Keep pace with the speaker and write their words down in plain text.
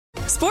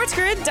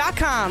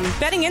SportsGrid.com.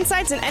 Betting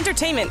insights and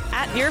entertainment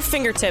at your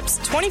fingertips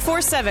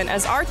 24/7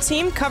 as our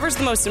team covers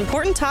the most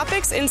important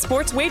topics in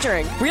sports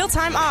wagering.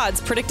 Real-time odds,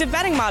 predictive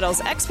betting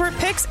models, expert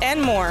picks,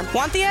 and more.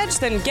 Want the edge?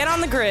 Then get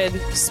on the grid.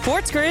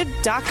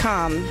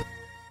 SportsGrid.com.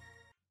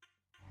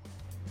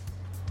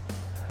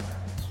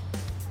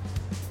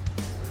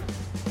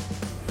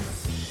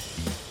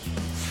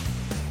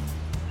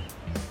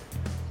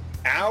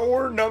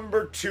 Hour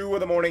number 2 of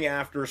the morning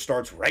after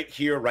starts right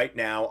here, right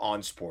now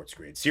on Sports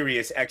Grid.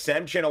 Sirius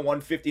XM, channel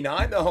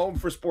 159, the home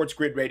for Sports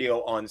Grid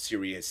Radio on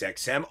Sirius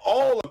XM,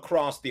 all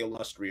across the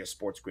illustrious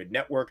Sports Grid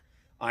network.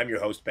 I'm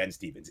your host, Ben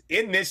Stevens.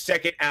 In this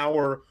second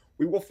hour,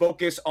 we will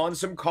focus on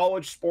some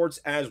college sports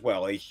as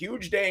well. A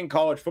huge day in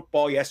college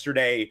football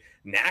yesterday,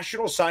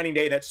 National Signing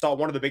Day that saw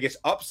one of the biggest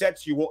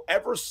upsets you will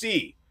ever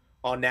see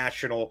on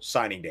National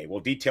Signing Day.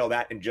 We'll detail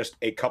that in just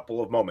a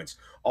couple of moments.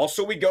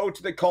 Also, we go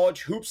to the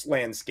college hoops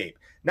landscape.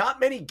 Not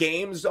many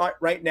games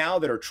right now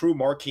that are true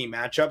marquee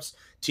matchups.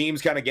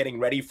 Teams kind of getting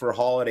ready for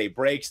holiday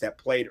breaks that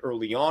played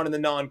early on in the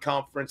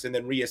non-conference and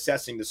then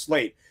reassessing the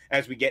slate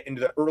as we get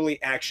into the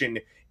early action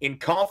in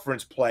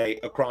conference play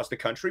across the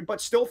country,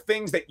 but still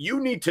things that you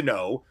need to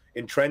know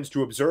and trends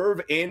to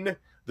observe in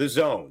the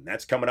zone.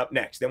 That's coming up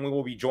next. Then we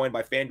will be joined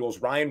by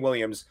FanDuel's Ryan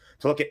Williams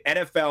to look at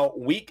NFL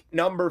week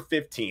number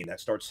 15. That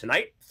starts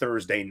tonight,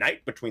 Thursday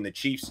night, between the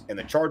Chiefs and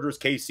the Chargers.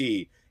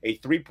 KC, a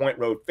 3-point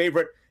road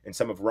favorite, and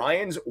some of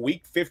Ryan's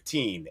week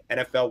 15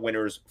 NFL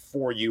winners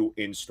for you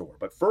in store.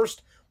 But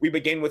first, we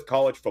begin with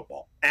college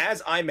football.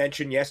 As I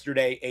mentioned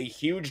yesterday, a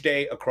huge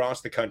day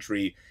across the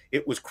country.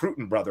 It was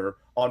Cruton Brother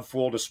on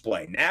full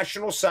display.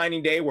 National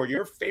Signing Day, where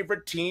your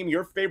favorite team,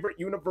 your favorite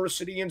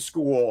university and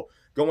school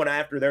going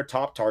after their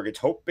top targets,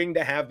 hoping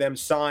to have them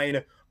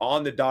sign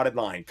on the dotted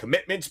line.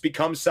 Commitments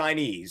become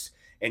signees.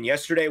 And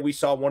yesterday we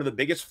saw one of the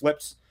biggest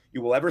flips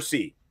you will ever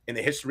see in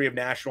the history of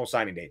National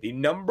Signing Day. The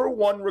number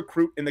 1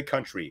 recruit in the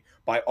country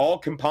by all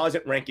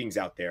composite rankings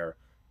out there,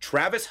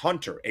 Travis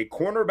Hunter, a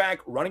cornerback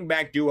running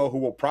back duo who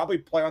will probably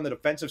play on the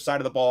defensive side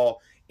of the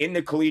ball in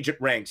the collegiate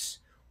ranks,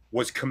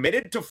 was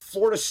committed to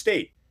Florida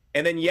State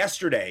and then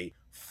yesterday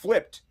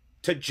flipped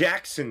to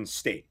Jackson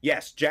State.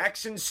 Yes,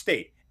 Jackson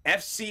State.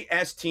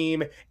 FCS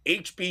team,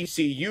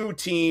 HBCU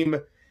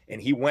team,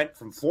 and he went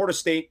from Florida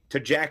State to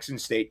Jackson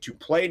State to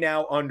play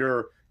now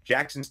under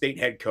Jackson State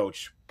head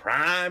coach,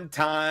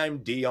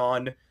 primetime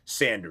Deion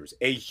Sanders.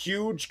 A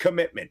huge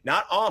commitment.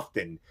 Not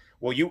often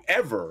will you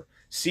ever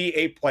see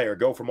a player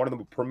go from one of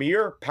the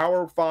premier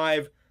Power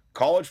 5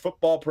 college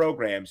football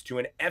programs to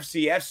an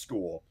FCS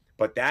school,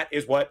 but that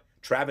is what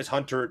Travis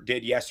Hunter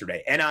did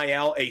yesterday.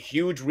 NIL, a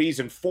huge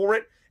reason for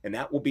it, and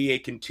that will be a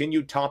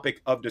continued topic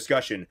of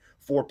discussion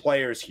for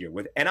players here.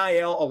 With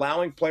NIL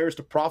allowing players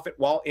to profit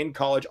while in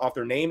college off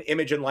their name,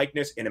 image, and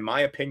likeness, and in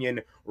my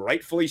opinion,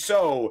 rightfully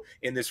so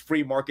in this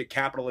free market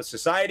capitalist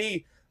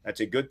society, that's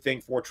a good thing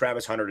for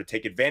Travis Hunter to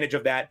take advantage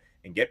of that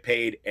and get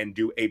paid and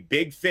do a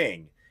big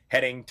thing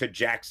heading to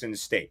Jackson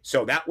State.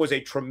 So that was a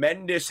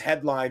tremendous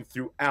headline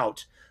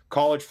throughout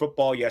college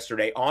football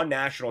yesterday on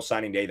National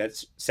Signing Day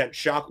that sent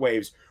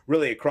shockwaves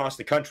really across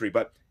the country.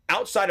 But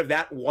outside of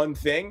that one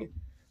thing,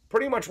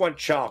 pretty much went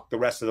chalk the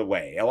rest of the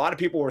way. A lot of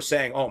people were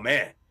saying, oh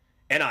man,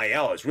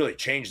 NIL has really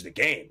changed the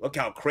game. Look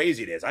how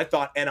crazy it is. I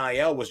thought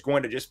NIL was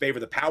going to just favor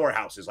the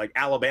powerhouses like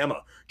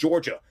Alabama,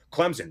 Georgia,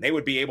 Clemson. They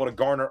would be able to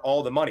garner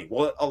all the money.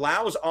 Well, it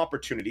allows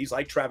opportunities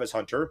like Travis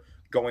Hunter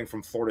going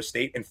from Florida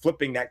State and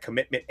flipping that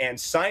commitment and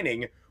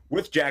signing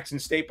with Jackson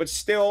State, but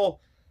still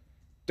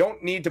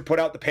don't need to put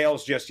out the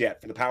pails just yet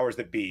for the powers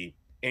that be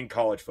in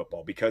college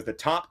football, because the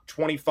top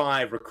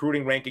 25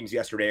 recruiting rankings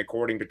yesterday,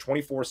 according to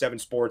 24/7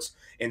 Sports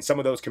and some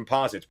of those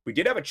composites, we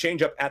did have a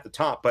change up at the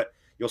top, but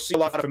you'll see a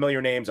lot of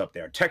familiar names up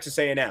there. Texas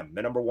A&M,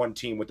 the number 1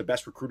 team with the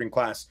best recruiting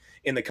class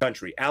in the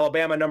country.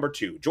 Alabama, number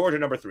 2. Georgia,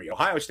 number 3.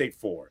 Ohio State,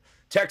 4.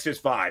 Texas,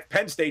 5.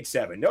 Penn State,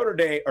 7.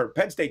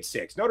 Penn State,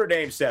 6. Notre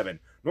Dame, 7.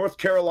 North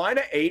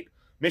Carolina, 8.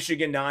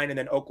 Michigan, 9. And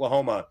then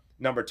Oklahoma,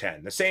 number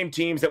 10. The same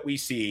teams that we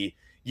see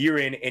year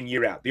in and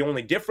year out. The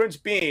only difference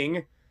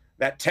being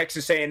that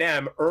Texas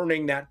A&M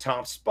earning that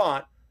top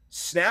spot,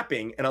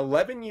 snapping an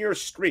 11-year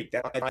streak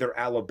that either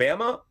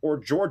Alabama or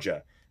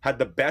Georgia had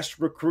the best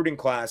recruiting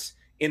class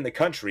in the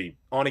country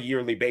on a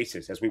yearly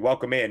basis. As we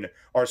welcome in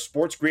our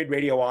Sports Grid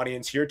Radio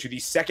audience here to the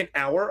second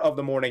hour of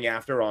the morning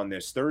after on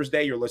this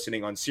Thursday. You're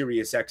listening on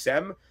Sirius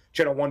XM,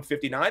 channel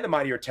 159, the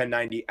mightier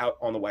 1090 out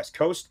on the West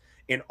Coast,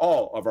 in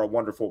all of our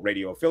wonderful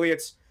radio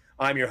affiliates.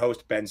 I'm your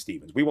host, Ben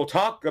Stevens. We will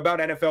talk about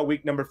NFL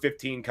week number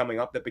 15 coming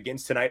up that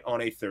begins tonight on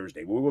a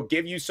Thursday. We will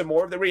give you some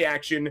more of the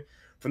reaction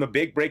from the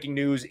big breaking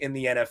news in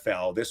the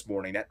NFL this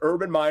morning that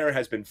Urban Meyer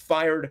has been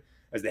fired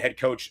as the head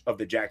coach of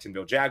the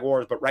Jacksonville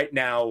Jaguars. But right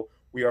now,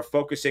 we are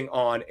focusing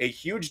on a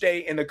huge day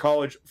in the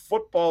college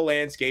football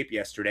landscape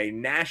yesterday,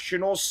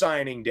 National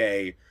Signing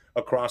Day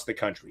across the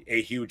country.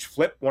 A huge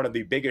flip, one of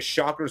the biggest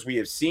shockers we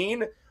have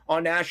seen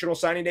on National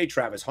Signing Day.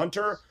 Travis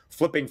Hunter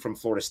flipping from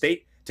Florida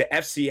State to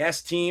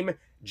FCS team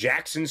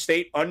Jackson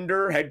State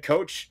under head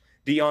coach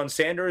Deion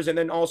Sanders, and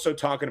then also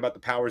talking about the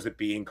powers that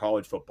be in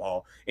college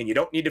football. And you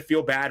don't need to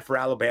feel bad for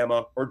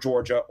Alabama or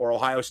Georgia or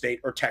Ohio State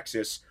or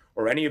Texas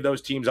or any of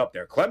those teams up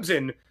there.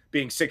 Clemson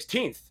being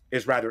 16th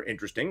is rather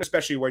interesting,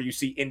 especially where you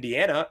see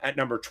Indiana at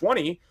number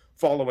 20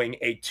 following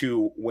a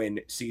 2-win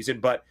season.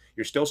 But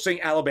you're still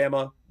seeing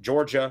Alabama,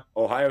 Georgia,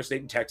 Ohio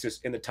State, and Texas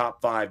in the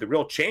top 5. The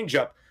real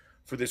changeup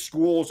for the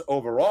schools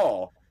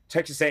overall,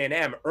 Texas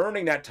A&M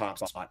earning that top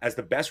spot as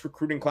the best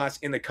recruiting class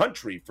in the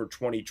country for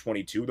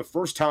 2022, the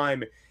first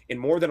time in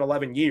more than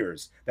 11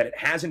 years that it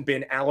hasn't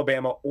been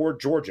Alabama or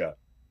Georgia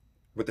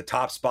with the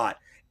top spot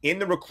in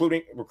the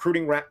recruiting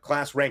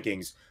class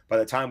rankings by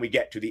the time we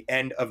get to the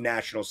end of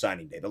National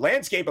Signing Day. The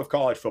landscape of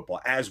college football,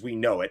 as we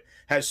know it,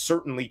 has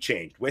certainly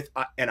changed. With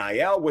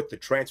NIL, with the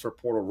transfer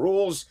portal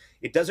rules,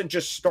 it doesn't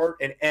just start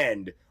and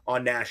end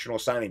on National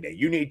Signing Day.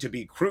 You need to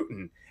be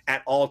recruiting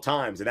at all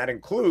times, and that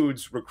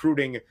includes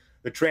recruiting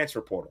the transfer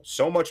portal.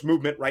 So much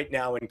movement right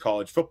now in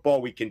college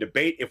football. We can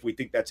debate if we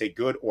think that's a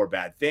good or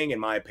bad thing. In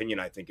my opinion,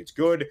 I think it's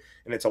good,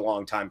 and it's a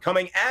long time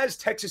coming. As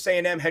Texas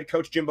A&M head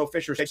coach Jimbo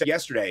Fisher said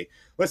yesterday,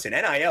 listen,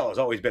 NIL has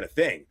always been a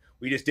thing.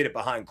 We just did it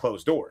behind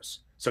closed doors.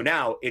 So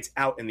now it's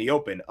out in the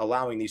open,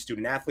 allowing these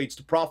student athletes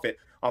to profit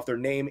off their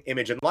name,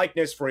 image, and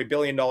likeness for a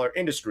billion-dollar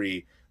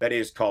industry that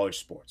is college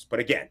sports. But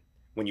again,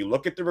 when you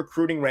look at the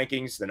recruiting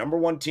rankings, the number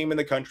 1 team in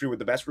the country with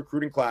the best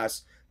recruiting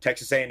class,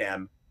 Texas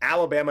A&M,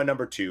 Alabama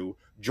number 2,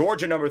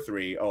 Georgia number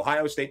 3,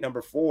 Ohio State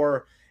number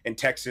 4, and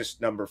Texas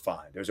number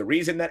 5. There's a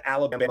reason that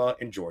Alabama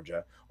and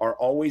Georgia are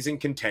always in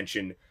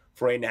contention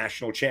for a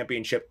national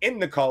championship in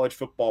the college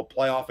football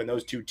playoff, and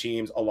those 2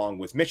 teams, along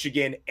with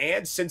Michigan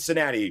and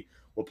Cincinnati,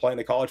 will play in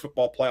the college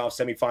football playoff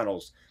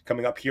semifinals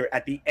coming up here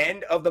at the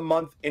end of the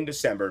month in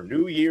December,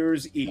 New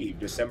Year's Eve,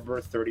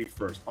 December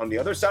 31st. On the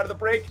other side of the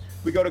break,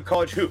 we go to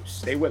college hoops.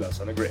 Stay with us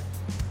on the grid.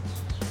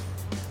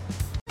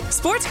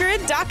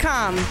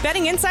 SportsGrid.com.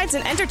 Betting insights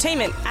and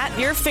entertainment at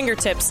your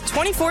fingertips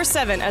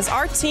 24/7 as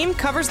our team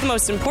covers the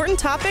most important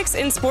topics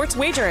in sports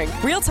wagering.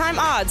 Real-time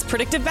odds,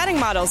 predictive betting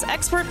models,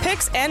 expert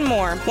picks, and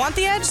more. Want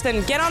the edge?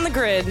 Then get on the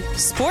grid.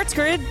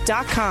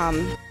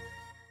 SportsGrid.com.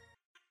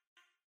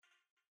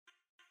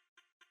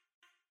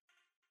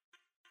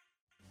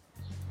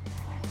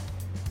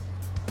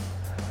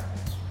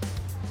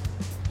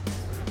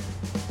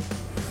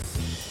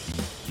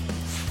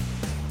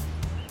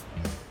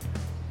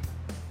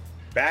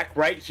 Back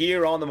right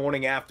here on the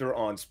morning after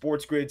on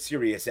Sports Grid,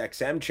 Sirius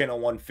XM, channel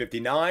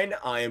 159.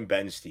 I am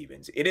Ben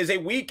Stevens. It is a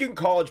week in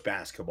college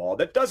basketball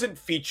that doesn't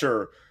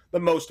feature the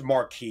most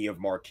marquee of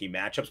marquee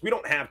matchups. We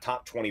don't have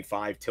top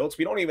 25 tilts.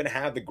 We don't even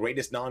have the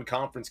greatest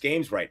non-conference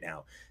games right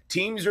now.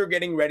 Teams are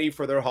getting ready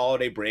for their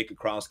holiday break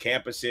across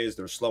campuses.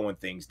 They're slowing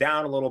things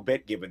down a little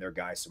bit, giving their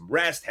guys some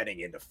rest,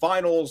 heading into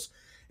finals.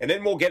 And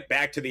then we'll get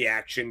back to the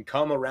action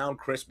come around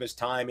Christmas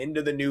time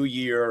into the new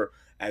year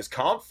as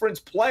conference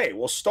play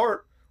will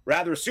start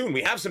rather soon.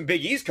 We have some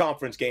Big East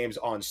Conference games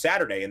on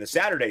Saturday, and the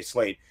Saturday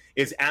slate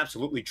is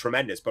absolutely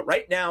tremendous. But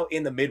right now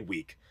in the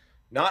midweek,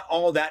 not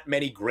all that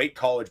many great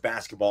college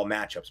basketball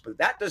matchups. But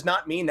that does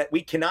not mean that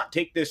we cannot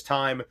take this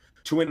time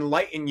to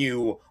enlighten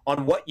you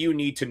on what you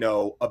need to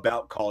know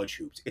about college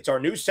hoops. It's our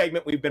new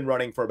segment we've been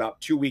running for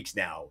about 2 weeks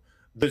now,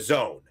 The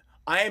Zone.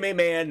 I am a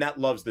man that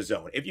loves the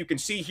zone. If you can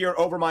see here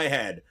over my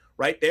head,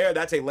 right there,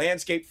 that's a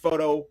landscape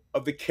photo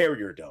of the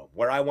Carrier Dome,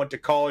 where I went to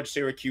college,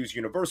 Syracuse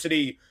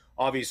University,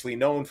 obviously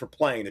known for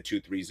playing the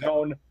 2-3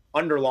 zone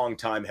under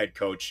longtime head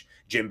coach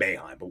Jim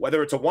Boeheim. But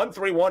whether it's a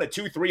 1-3-1, a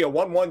 2-3, a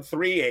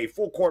 1-1-3, a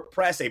full court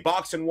press, a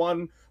box and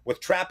one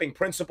with trapping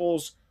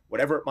principles,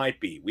 whatever it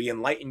might be, we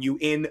enlighten you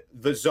in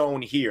the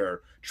zone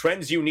here.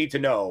 Trends you need to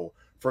know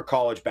for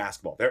college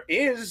basketball. There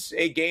is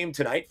a game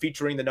tonight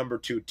featuring the number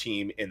 2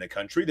 team in the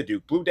country, the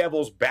Duke Blue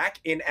Devils, back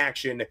in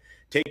action,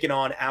 taking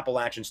on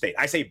Appalachian State.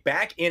 I say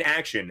back in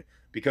action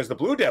because the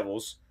Blue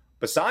Devils,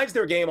 besides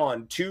their game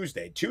on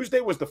Tuesday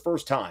was the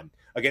first time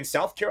against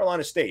South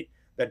Carolina State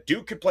that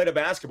Duke had played a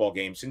basketball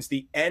game since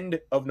the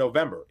end of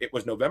November. It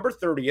was November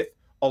 30th,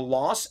 a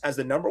loss as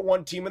the number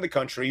 1 team in the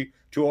country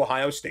to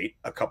Ohio State,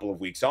 a couple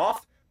of weeks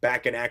off,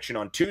 back in action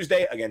on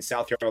Tuesday against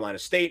South Carolina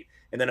State,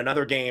 and then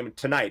another game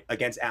tonight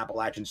against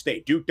Appalachian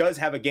State. Duke does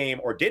have a game,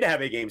 or did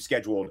have a game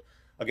scheduled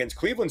against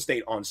Cleveland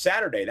State on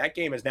Saturday. That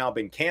game has now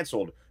been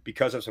canceled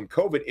because of some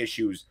COVID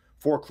issues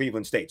for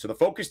Cleveland State. So the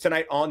focus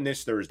tonight on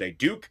this Thursday,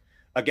 Duke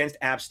against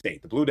App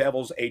State. The Blue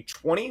Devils, a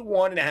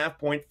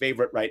 21.5-point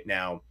favorite right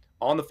now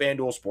on the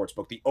FanDuel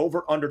Sportsbook. The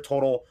over-under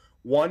total,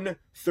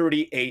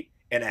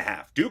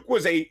 138.5. Duke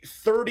was a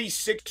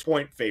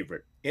 36-point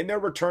favorite in their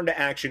return to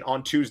action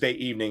on Tuesday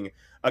evening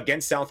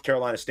against South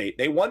Carolina State.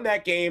 They won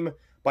that game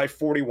by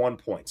 41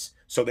 points.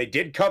 So they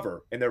did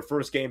cover in their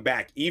first game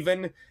back,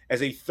 even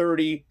as a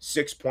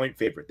 36-point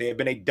favorite. They have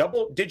been a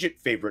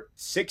double-digit favorite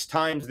 6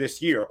 times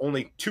this year,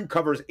 only 2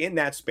 covers in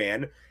that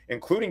span,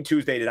 including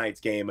Tuesday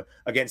night's game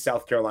against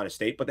South Carolina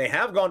State. But they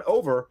have gone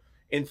over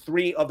in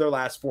 3 of their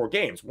last 4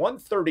 games.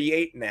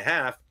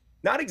 138.5,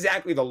 not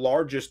exactly the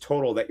largest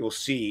total that you'll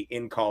see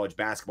in college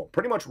basketball.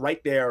 Pretty much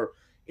right there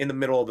in the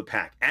middle of the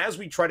pack. As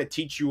we try to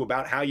teach you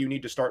about how you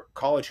need to start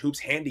college hoops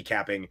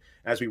handicapping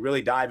as we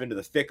really dive into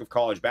the thick of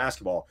college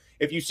basketball,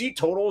 if you see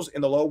totals in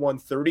the low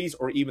 130s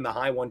or even the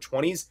high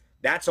 120s,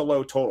 that's a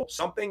low total.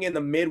 Something in the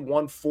mid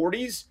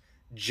 140s,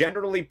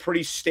 generally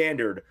pretty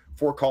standard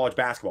for college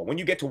basketball. When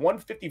you get to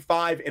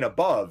 155 and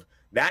above,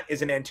 that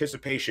is an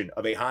anticipation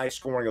of a high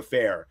scoring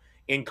affair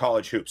in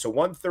college hoops. So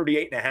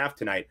 138.5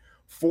 tonight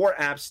for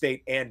App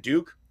State and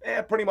Duke,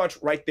 pretty much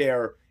right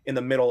there in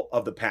the middle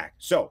of the pack.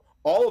 So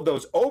all of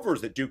those overs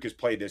that Duke has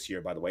played this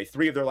year, by the way,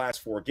 3 of their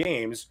last 4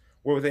 games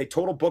were with a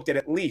total booked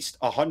at least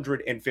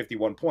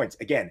 151 points.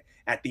 Again,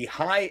 at the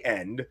high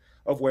end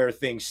of where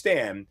things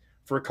stand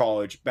for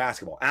college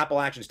basketball.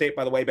 Appalachian State,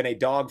 by the way, been a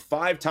dog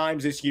 5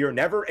 times this year.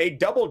 Never a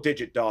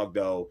double-digit dog,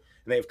 though.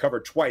 And they've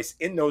covered twice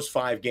in those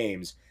 5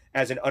 games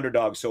as an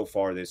underdog so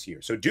far this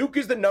year. So Duke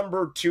is the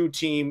number 2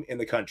 team in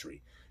the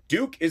country.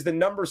 Duke is the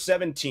number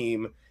 7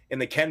 team in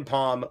the Ken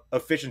Pom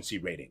efficiency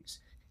ratings.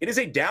 It is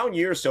a down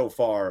year so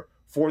far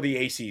for the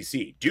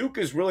ACC. Duke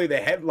is really the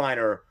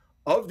headliner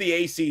of the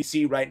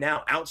ACC right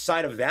now.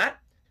 Outside of that,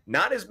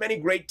 not as many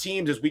great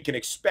teams as we can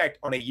expect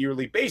on a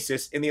yearly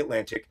basis in the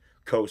Atlantic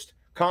Coast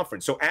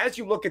Conference. So as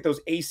you look at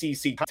those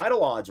ACC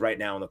title odds right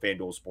now in the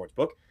FanDuel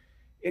Sportsbook,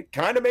 it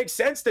kind of makes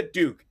sense that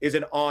Duke is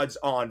an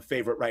odds-on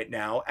favorite right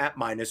now at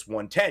minus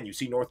 110. You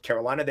see North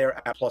Carolina there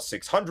at plus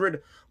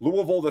 600.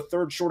 Louisville, the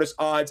third shortest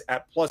odds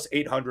at plus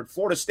 800.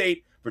 Florida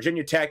State,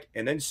 Virginia Tech,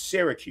 and then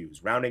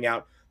Syracuse rounding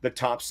out the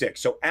top 6.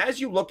 So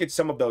as you look at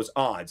some of those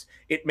odds,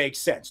 it makes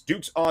sense.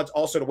 Duke's odds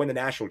also to win the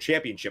national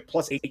championship,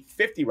 plus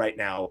 850 right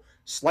now,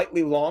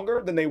 slightly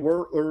longer than they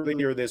were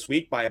earlier this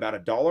week by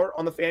about $1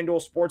 on the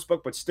FanDuel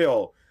Sportsbook, but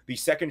still the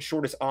second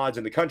shortest odds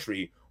in the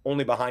country,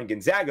 only behind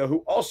Gonzaga, who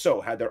also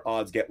had their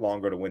odds get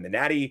longer to win the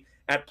Natty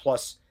at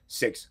plus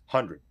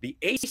 600. The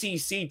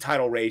ACC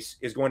title race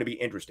is going to be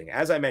interesting.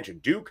 As I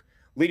mentioned, Duke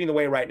leading the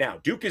way right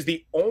now. Duke is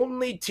the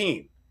only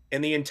team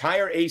in the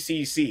entire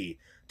ACC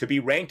to be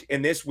ranked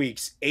in this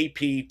week's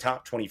AP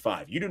Top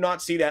 25. You do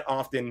not see that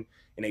often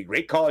in a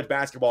great college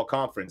basketball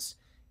conference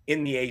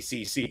in the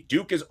ACC.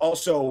 Duke is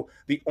also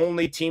the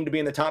only team to be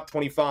in the top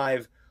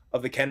 25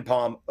 of the Ken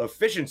Pom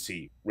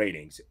efficiency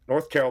ratings.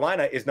 North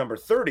Carolina is number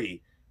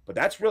 30, but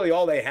that's really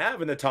all they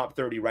have in the top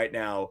 30 right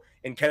now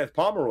in Kenneth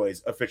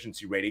Pomeroy's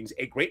efficiency ratings,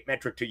 a great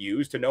metric to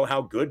use to know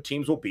how good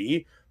teams will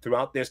be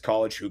throughout this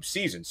college hoop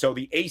season. So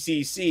the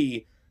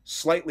ACC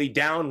slightly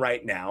down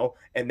right now,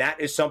 and that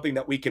is something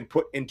that we can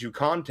put into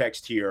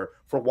context here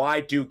for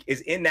why Duke is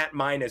in that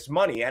minus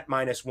money at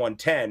minus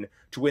 110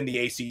 to win the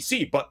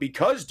ACC. But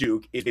because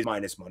Duke is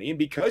minus money, and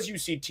because you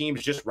see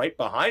teams just right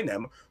behind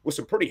them with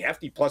some pretty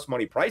hefty plus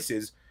money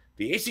prices,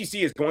 the ACC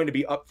is going to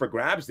be up for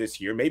grabs this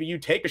year. Maybe you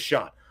take a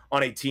shot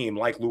on a team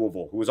like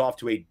Louisville, who is off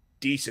to a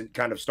decent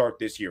kind of start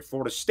this year.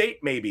 Florida State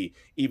maybe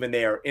even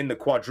there in the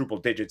quadruple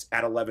digits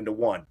at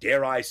 11-1.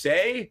 Dare I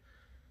say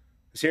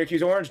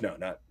Syracuse Orange? No,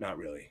 not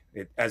really.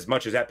 As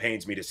much as that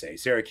pains me to say,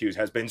 Syracuse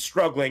has been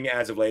struggling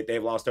as of late.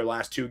 They've lost their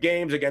last 2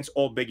 games against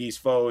old Big East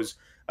foes,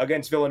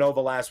 against Villanova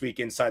last week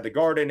inside the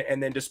Garden,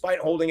 and then despite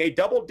holding a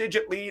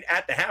double-digit lead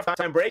at the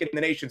halftime break in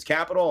the nation's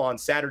capital on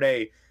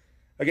Saturday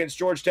against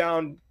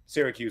Georgetown,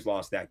 Syracuse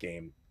lost that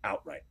game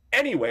outright.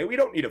 Anyway, we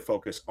don't need to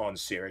focus on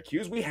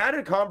Syracuse. We had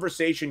a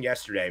conversation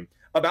yesterday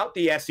about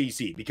the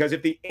SEC, because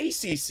if the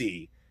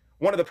ACC,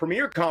 one of the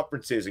premier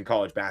conferences in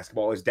college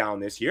basketball, is down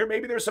this year,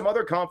 maybe there's some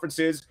other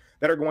conferences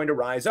that are going to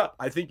rise up.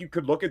 I think you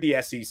could look at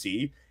the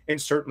SEC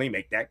and certainly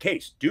make that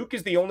case. Duke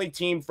is the only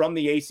team from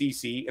the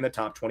ACC in the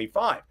top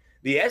 25.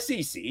 The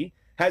SEC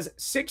has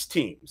 6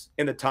 teams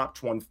in the top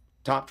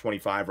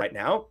 25 right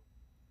now,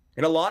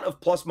 and a lot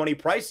of plus money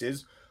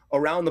prices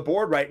around the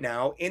board right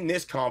now in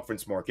this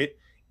conference market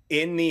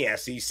in the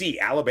SEC.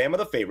 Alabama,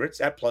 the favorites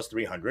at plus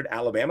 300.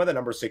 Alabama, the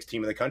number 6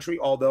 team in the country,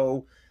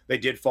 although they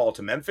did fall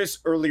to Memphis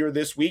earlier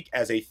this week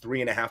as a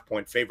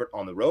 3.5-point favorite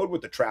on the road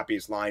with the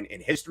trappiest line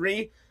in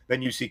history.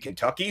 Then you see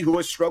Kentucky, who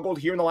has struggled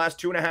here in the last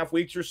 2.5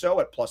 weeks or so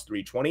at plus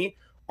 320.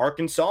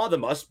 Arkansas, the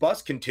must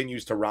bus,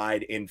 continues to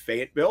ride in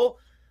Fayetteville,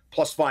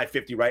 plus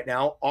 550 right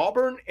now.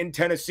 Auburn and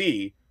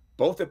Tennessee,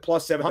 both at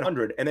plus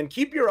 700. And then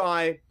keep your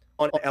eye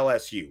on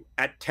LSU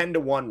at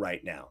 10-1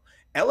 right now.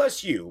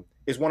 LSU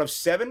is one of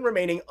 7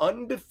 remaining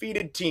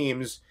undefeated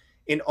teams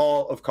in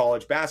all of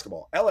college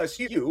basketball.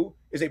 LSU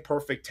is a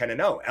perfect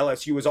 10-0.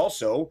 LSU is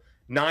also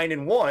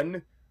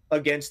 9-1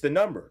 against the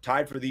number,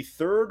 tied for the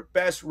 3rd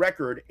best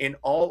record in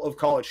all of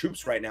college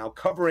hoops right now,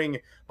 covering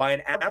by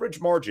an average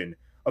margin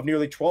of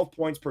nearly 12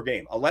 points per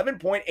game.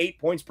 11.8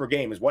 points per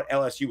game is what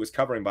LSU is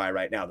covering by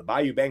right now. The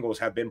Bayou Bengals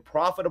have been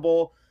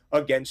profitable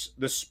against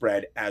the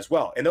spread as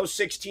well. And those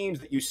 6 teams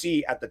that you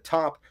see at the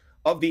top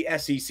of the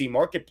SEC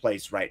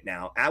marketplace right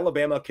now,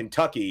 Alabama,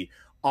 Kentucky,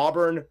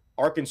 Auburn,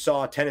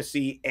 Arkansas,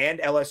 Tennessee, and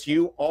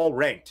LSU, all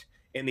ranked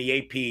in the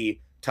AP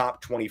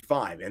top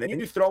 25. And then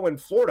you throw in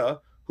Florida,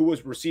 who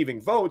was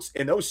receiving votes,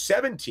 and those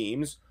 7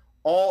 teams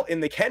all in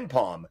the Ken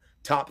Pom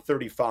top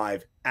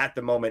 35 at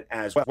the moment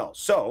as well.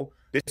 So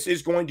this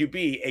is going to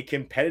be a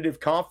competitive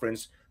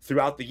conference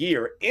throughout the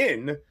year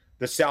in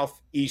the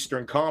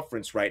Southeastern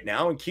Conference right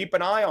now, and keep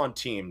an eye on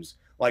teams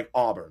like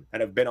Auburn that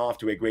have been off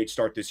to a great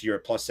start this year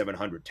at plus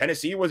 700.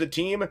 Tennessee was a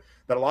team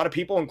that a lot of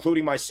people,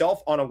 including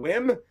myself on a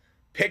whim,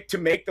 picked to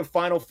make the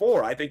Final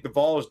Four. I think the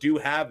Vols do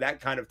have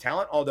that kind of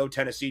talent, although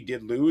Tennessee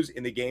did lose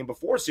in the game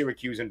before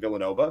Syracuse and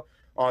Villanova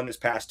on this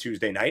past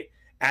Tuesday night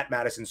at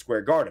Madison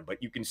Square Garden.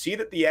 But you can see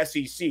that the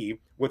SEC,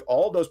 with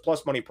all those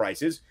plus money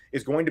prices,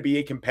 is going to be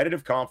a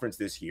competitive conference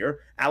this year.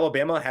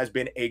 Alabama has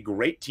been a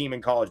great team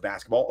in college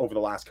basketball over the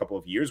last couple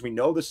of years. We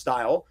know the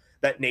style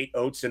that Nate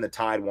Oates and the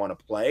Tide want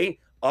to play,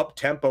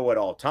 up-tempo at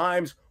all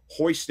times,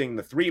 hoisting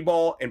the three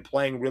ball, and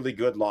playing really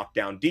good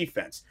lockdown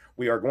defense.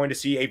 We are going to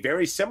see a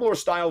very similar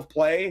style of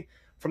play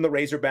from the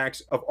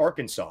Razorbacks of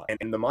Arkansas,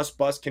 and the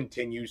must-bus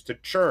continues to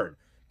churn.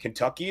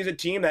 Kentucky is a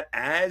team that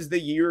as the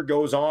year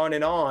goes on,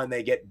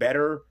 they get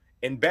better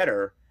and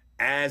better,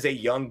 as a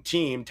young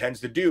team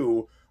tends to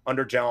do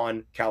under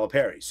John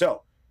Calipari.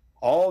 So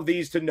all of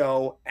these to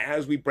know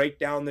as we break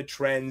down the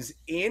trends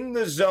in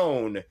the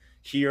zone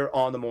here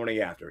on the morning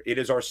after. It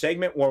is our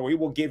segment where we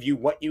will give you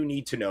what you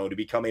need to know to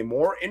become a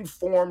more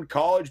informed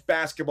college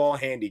basketball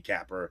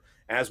handicapper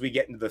as we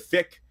get into the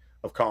thick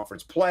of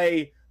conference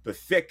play, the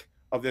thick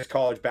of this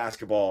college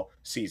basketball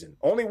season.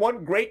 Only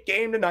one great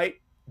game tonight,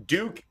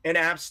 Duke and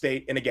App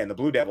State, and again, the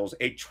Blue Devils,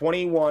 a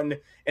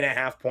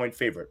 21.5-point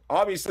favorite.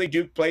 Obviously,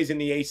 Duke plays in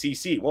the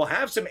ACC. We'll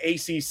have some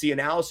ACC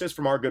analysis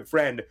from our good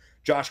friend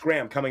Josh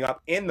Graham coming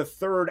up in the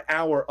third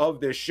hour of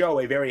this show,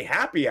 a very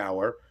happy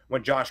hour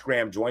when Josh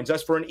Graham joins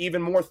us for an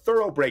even more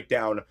thorough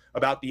breakdown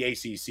about the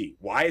ACC.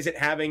 Why is it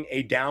having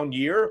a down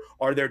year?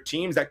 Are there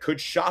teams that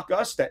could shock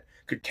us, that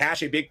could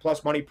cash a big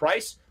plus money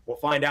price? We'll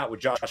find out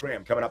with Josh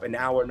Graham coming up in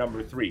hour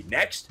number 3.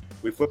 Next,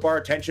 we flip our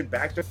attention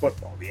back to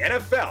football. The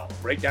NFL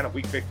breakdown of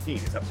Week 15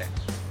 is up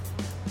next.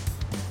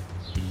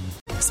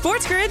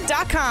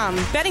 SportsGrid.com.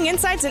 Betting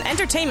insights and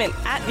entertainment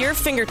at your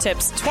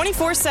fingertips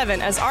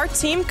 24/7 as our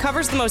team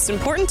covers the most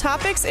important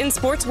topics in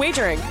sports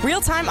wagering.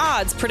 Real-time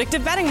odds,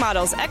 predictive betting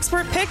models,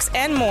 expert picks,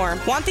 and more.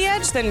 Want the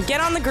edge? Then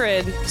get on the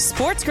grid.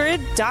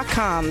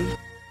 SportsGrid.com.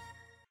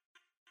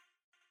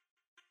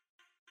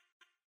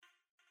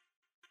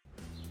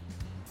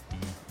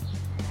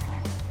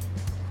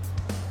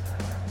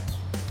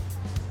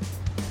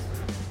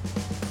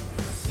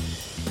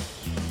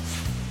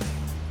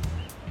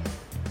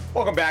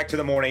 Welcome back to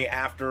the morning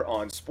after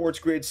on Sports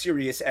Grid,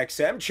 Sirius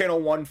XM,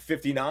 channel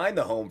 159,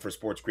 the home for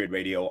Sports Grid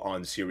Radio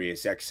on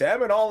Sirius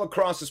XM, and all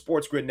across the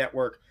Sports Grid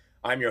network.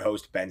 I'm your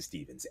host, Ben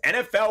Stevens.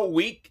 NFL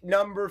week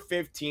number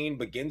 15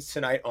 begins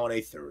tonight on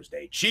a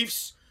Thursday.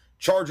 Chiefs,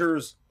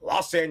 Chargers,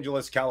 Los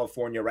Angeles,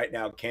 California. Right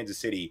now, Kansas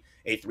City,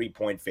 a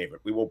 3-point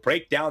favorite. We will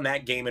break down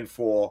that game in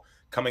full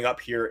coming up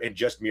here in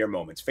just mere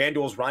moments.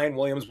 FanDuel's Ryan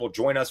Williams will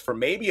join us for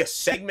maybe a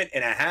segment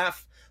and a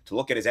half to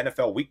look at his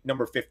NFL week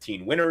number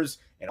 15 winners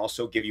and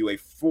also give you a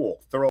full,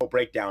 thorough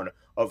breakdown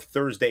of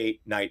Thursday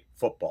night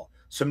football.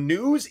 Some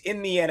news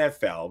in the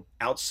NFL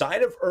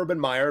outside of Urban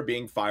Meyer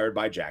being fired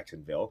by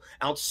Jacksonville,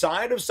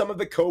 outside of some of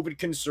the COVID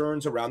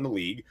concerns around the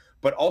league,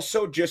 but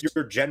also just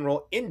your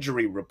general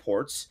injury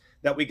reports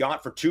that we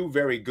got for two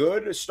very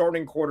good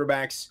starting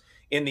quarterbacks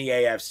in the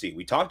AFC.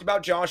 We talked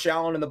about Josh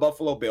Allen and the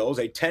Buffalo Bills,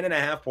 a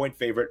 10.5-point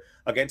favorite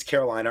against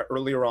Carolina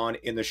earlier on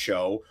in the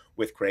show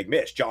with Craig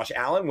Mish. Josh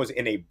Allen was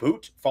in a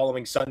boot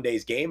following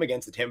Sunday's game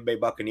against the Tampa Bay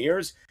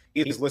Buccaneers.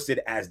 He is listed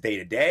as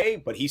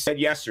day-to-day, but he said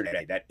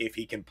yesterday that if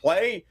he can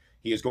play,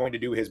 he is going to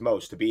do his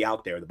most to be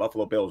out there. The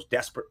Buffalo Bills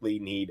desperately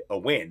need a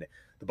win.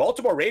 The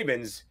Baltimore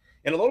Ravens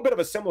in a little bit of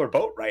a similar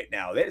boat right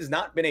now. It has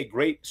not been a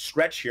great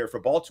stretch here for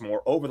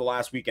Baltimore over the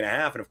last week and a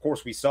half. And of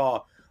course, we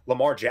saw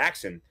Lamar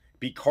Jackson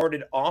be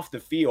carted off the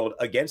field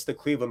against the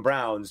Cleveland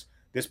Browns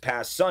this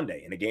past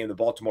Sunday. In a game, the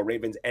Baltimore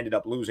Ravens ended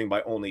up losing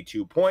by only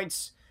 2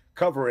 points,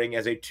 covering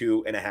as a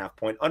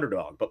 2.5-point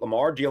underdog. But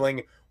Lamar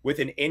dealing with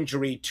an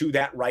injury to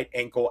that right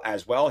ankle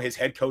as well. His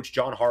head coach,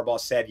 John Harbaugh,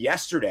 said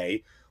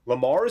yesterday,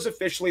 Lamar is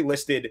officially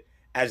listed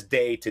as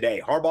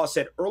day-to-day. Harbaugh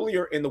said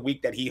earlier in the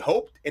week that he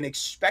hoped and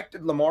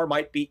expected Lamar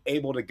might be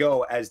able to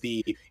go, as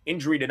the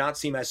injury did not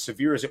seem as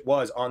severe as it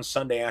was on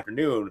Sunday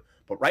afternoon.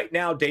 But right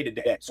now,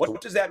 day-to-day. So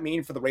what does that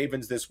mean for the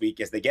Ravens this week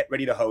as they get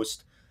ready to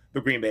host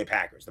the Green Bay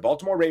Packers? The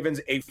Baltimore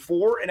Ravens, a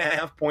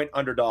 4.5-point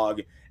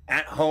underdog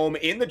at home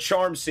in the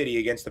Charm City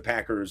against the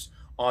Packers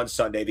on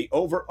Sunday. The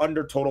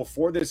over-under total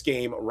for this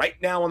game right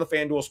now on the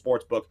FanDuel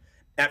Sportsbook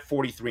at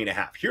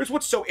 43.5. Here's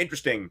what's so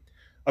interesting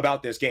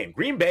about this game.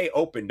 Green Bay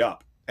opened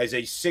up as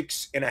a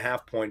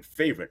 6.5-point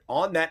favorite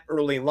on that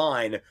early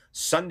line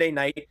Sunday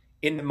night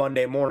into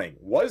Monday morning.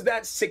 Was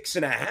that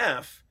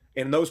 6.5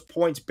 and those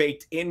points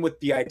baked in with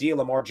the idea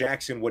Lamar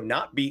Jackson would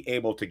not be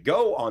able to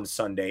go on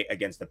Sunday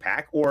against the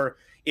Pack? Or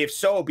if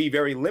so, be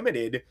very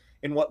limited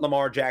in what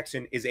Lamar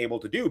Jackson is able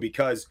to do?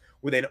 Because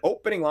with an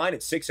opening line at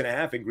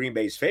 6.5 in Green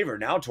Bay's favor,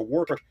 now to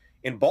work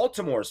in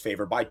Baltimore's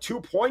favor by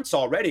 2 points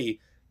already,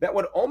 that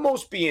would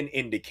almost be an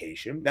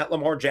indication that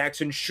Lamar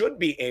Jackson should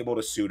be able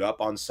to suit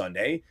up on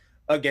Sunday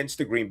against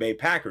the Green Bay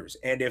Packers.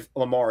 And if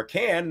Lamar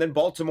can, then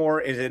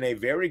Baltimore is in a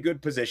very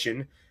good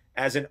position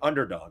as an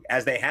underdog,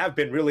 as they have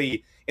been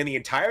really in the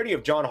entirety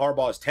of John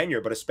Harbaugh's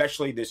tenure, but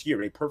especially this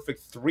year. A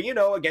perfect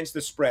 3-0 against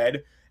the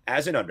spread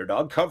as an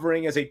underdog,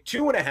 covering as a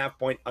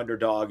 2.5-point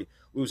underdog,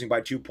 losing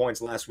by 2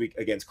 points last week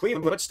against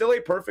Cleveland, but still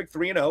a perfect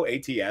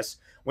 3-0 ATS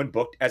when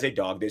booked as a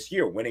dog this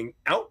year, winning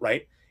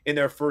outright in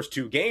their first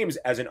 2 games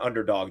as an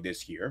underdog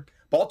this year.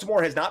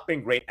 Baltimore has not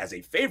been great as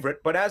a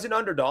favorite, but as an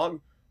underdog,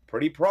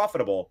 pretty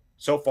profitable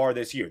so far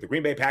this year. The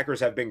Green Bay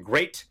Packers have been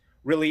great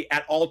really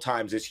at all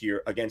times this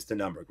year against the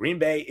number. Green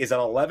Bay is an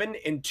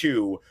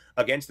 11-2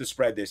 against the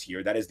spread this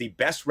year. That is the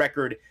best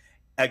record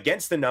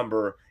against the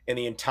number in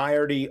the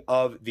entirety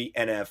of the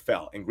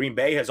NFL. And Green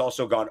Bay has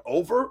also gone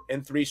over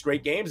in 3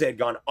 straight games. They had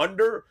gone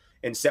under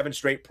in 7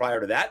 straight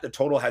prior to that. The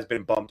total has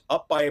been bumped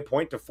up by a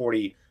point to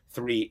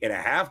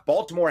 43.5.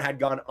 Baltimore had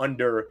gone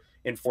under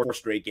in 4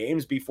 straight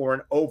games before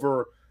an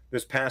over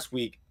this past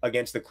week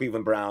against the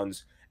Cleveland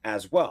Browns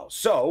as well.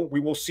 So we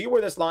will see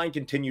where this line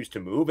continues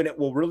to move, and it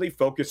will really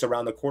focus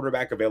around the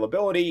quarterback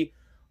availability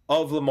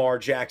of Lamar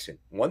Jackson.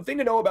 One thing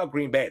to know about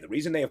Green Bay, the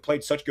reason they have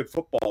played such good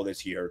football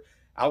this year,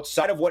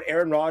 outside of what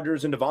Aaron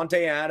Rodgers and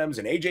Devontae Adams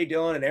and A.J.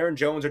 Dillon and Aaron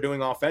Jones are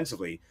doing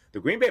offensively, the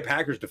Green Bay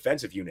Packers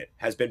defensive unit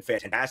has been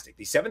fantastic.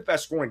 The 7th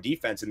best scoring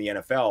defense in the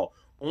NFL,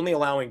 only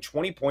allowing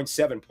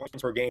 20.7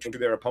 points per game to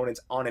their opponents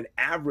on an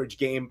average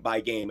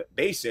game-by-game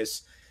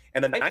basis.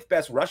 And the 9th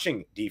best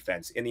rushing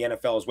defense in the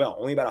NFL as well,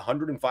 only about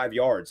 105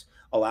 yards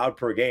allowed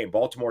per game.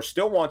 Baltimore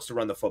still wants to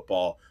run the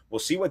football. We'll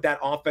see what that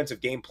offensive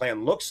game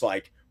plan looks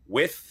like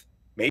with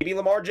maybe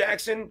Lamar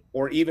Jackson,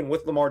 or even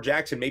with Lamar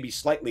Jackson maybe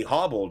slightly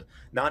hobbled,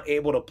 not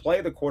able to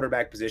play the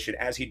quarterback position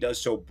as he does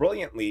so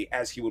brilliantly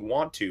as he would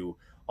want to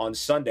on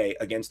Sunday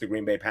against the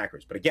Green Bay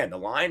Packers. But again, the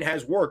line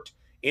has worked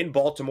in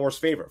Baltimore's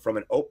favor from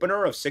an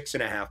opener of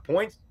 6.5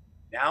 points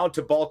now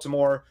to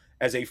Baltimore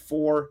as a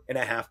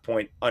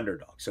 4.5-point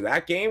underdog. So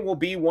that game will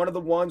be one of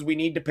the ones we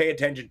need to pay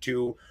attention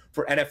to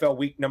for NFL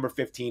week number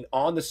 15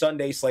 on the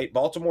Sunday slate.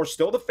 Baltimore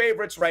still the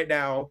favorites right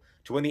now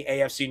to win the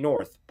AFC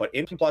North, but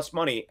in plus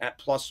money at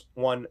plus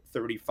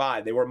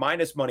 135. They were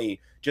minus money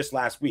just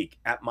last week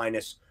at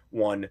minus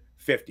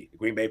 150. The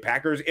Green Bay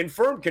Packers in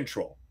firm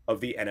control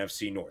of the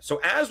NFC North. So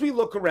as we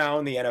look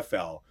around the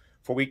NFL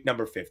for week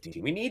number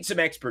 15, we need some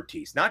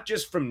expertise, not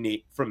just from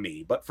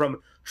me, but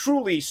from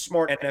truly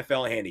smart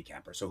NFL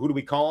handicappers. So who do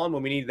we call on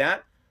when we need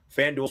that?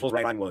 FanDuel's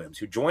Ryan Williams,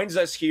 who joins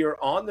us here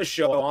on the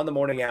show on the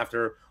morning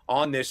after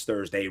on this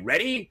Thursday.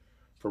 Ready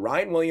for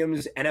Ryan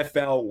Williams'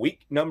 NFL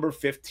week number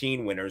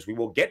 15 winners. We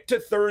will get to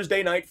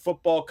Thursday night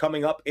football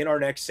coming up in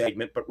our next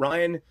segment. But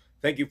Ryan,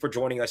 thank you for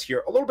joining us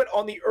here a little bit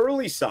on the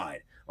early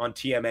side on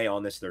TMA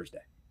on this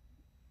Thursday.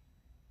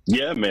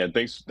 Yeah, man.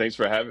 Thanks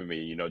for having me.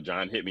 You know,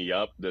 John hit me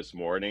up this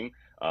morning.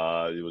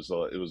 It was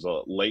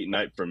a late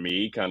night for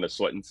me, kind of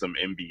sweating some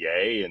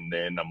NBA, and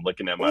then I'm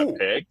looking at my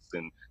picks,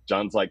 and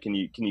John's like, "Can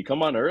you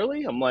come on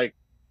early?" I'm like,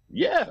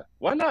 "Yeah,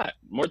 why not?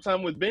 More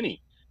time with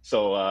Benny."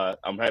 So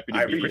I'm happy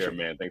to be here,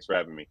 man. Thanks for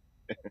having me.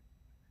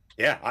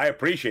 Yeah, I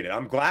appreciate it.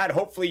 I'm glad.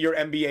 Hopefully your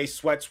NBA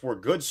sweats were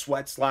good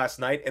sweats last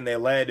night, and they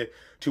led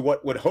to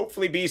what would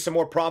hopefully be some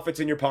more profits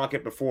in your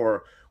pocket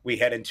before we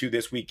head into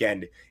this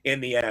weekend in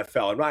the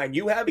NFL. And Ryan,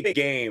 you have a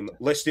game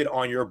listed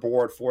on your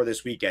board for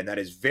this weekend that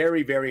is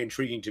very, very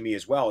intriguing to me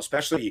as well,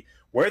 especially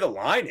where the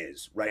line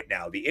is right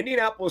now. The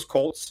Indianapolis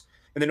Colts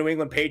and the New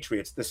England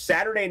Patriots, the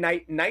Saturday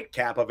night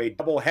nightcap of a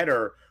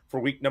doubleheader for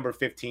week number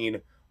 15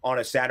 on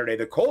a Saturday.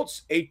 The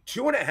Colts, a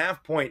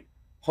 2.5-point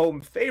home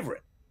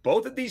favorite.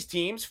 Both of these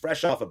teams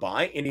fresh off a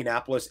bye,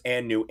 Indianapolis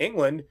and New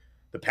England.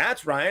 The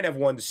Pats, Ryan, have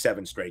won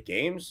 7 straight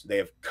games. They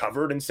have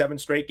covered in 7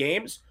 straight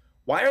games.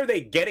 Why are they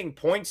getting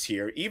points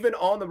here, even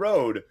on the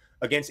road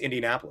against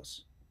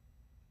Indianapolis?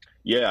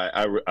 Yeah,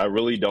 I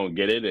really don't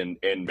get it,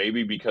 and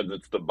maybe because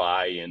it's the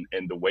bye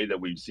and the way that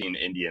we've seen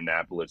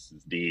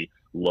Indianapolis's D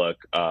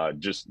look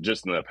just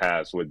in the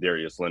past with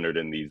Darius Leonard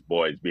and these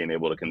boys being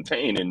able to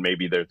contain, and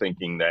maybe they're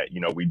thinking that,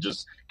 you know, we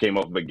just came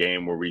off of a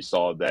game where we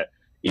saw that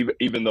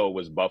even though it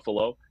was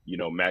Buffalo, you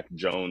know, Mac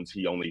Jones,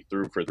 he only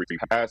threw for 3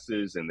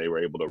 passes and they were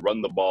able to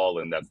run the ball,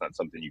 and that's not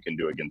something you can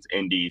do against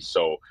Indy.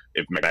 So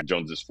if Mac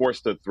Jones is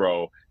forced to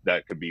throw,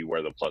 that could be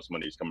where the plus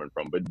money is coming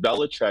from. But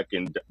Belichick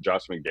and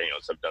Josh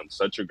McDaniels have done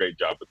such a great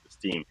job with this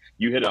team.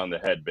 You hit it on the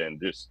head, Ben.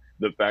 Just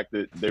the fact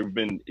that they've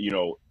been, you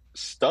know,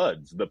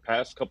 studs the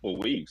past couple of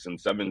weeks and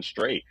 7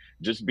 straight,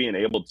 just being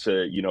able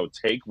to, you know,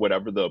 take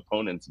whatever the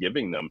opponent's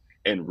giving them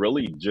and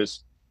really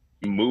just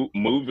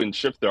move and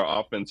shift their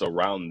offense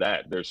around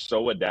that. They're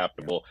so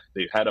adaptable.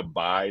 They've had a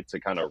bye to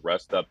kind of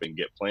rest up and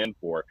get planned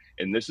for.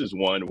 And this is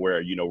one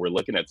where, you know, we're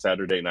looking at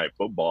Saturday night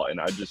football,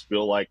 and I just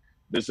feel like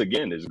this,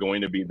 again, is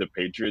going to be the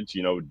Patriots,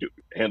 you know,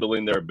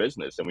 handling their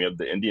business. And we have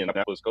the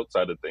Indianapolis Colts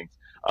side of things.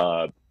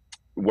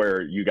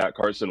 where you got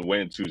Carson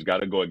Wentz, who's got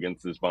to go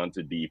against this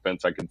vaunted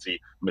defense. I can see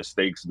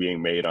mistakes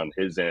being made on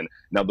his end.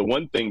 Now, the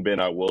one thing, Ben,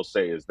 I will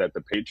say is that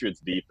the Patriots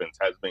defense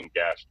has been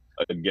gashed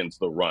against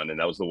the run, and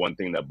that was the one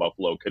thing that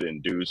Buffalo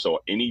couldn't do. So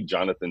any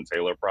Jonathan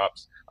Taylor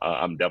props,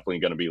 I'm definitely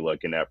going to be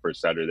looking at for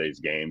Saturday's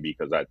game,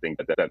 because I think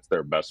that that's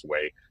their best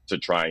way to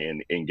try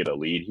and get a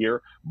lead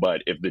here.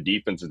 But if the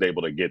defense is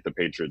able to get the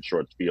Patriots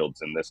short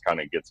fields and this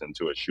kind of gets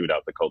into a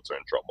shootout, the Colts are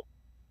in trouble.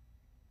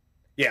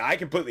 Yeah, I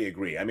completely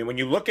agree. I mean, when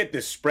you look at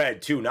this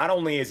spread, too, not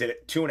only is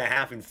it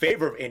 2.5 in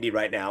favor of Indy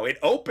right now, it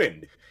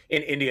opened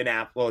in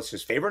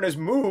Indianapolis' favor and has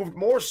moved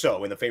more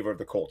so in the favor of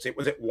the Colts. It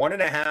was at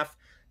 1.5,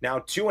 now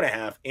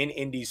 2.5 in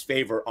Indy's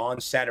favor on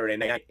Saturday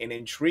night. An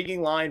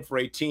intriguing line for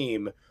a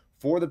team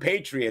for the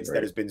Patriots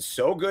that has been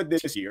so good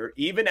this year,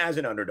 even as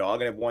an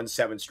underdog, and have won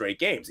 7 straight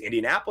games.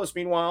 Indianapolis,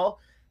 meanwhile,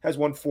 has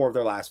won 4 of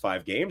their last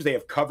 5 games. They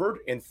have covered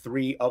in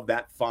 3 of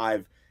that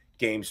 5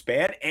 game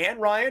span. And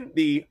Ryan,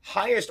 the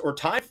highest, or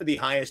tied for the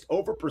highest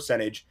over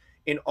percentage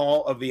in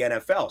all of the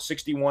NFL.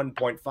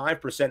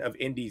 61.5% of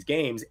Indy's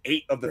games,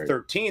 8 of the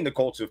 13 the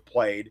Colts have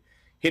played,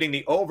 hitting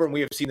the over, and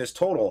we have seen this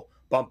total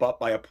bump up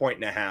by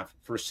 1.5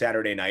 for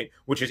Saturday night,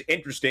 which is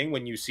interesting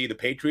when you see the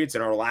Patriots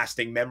in our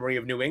lasting memory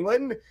of New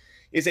England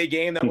is a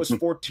game that was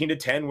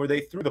 14-10 where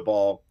they threw the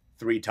ball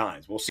 3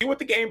 times. We'll see what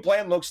the game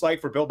plan looks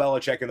like for Bill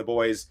Belichick and the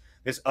boys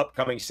this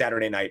upcoming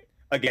Saturday night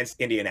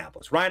against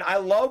Indianapolis. Ryan, I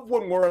love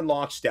when we're in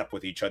lockstep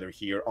with each other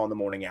here on the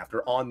morning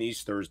after on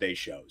these Thursday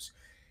shows.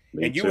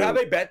 And you have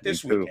a bet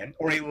this weekend,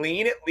 or a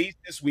lean at least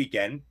this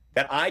weekend,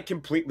 that I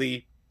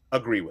completely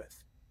agree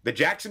with. The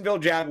Jacksonville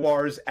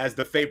Jaguars as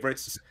the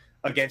favorites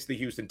against the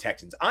Houston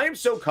Texans. I am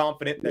so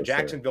confident that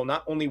Jacksonville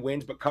not only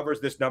wins but covers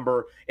this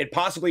number and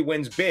possibly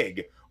wins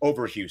big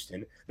over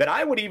Houston, that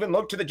I would even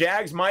look to the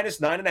Jags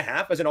minus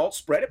 9.5 as an alt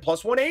spread at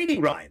plus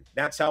 180, Ryan.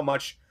 That's how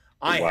much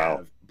I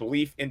have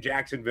belief in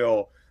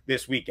Jacksonville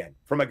this weekend.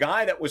 From a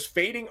guy that was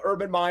fading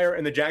Urban Meyer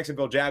and the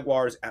Jacksonville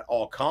Jaguars at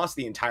all costs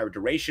the entire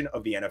duration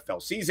of the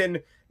NFL season,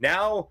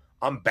 now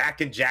I'm back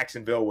in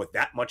Jacksonville with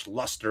that much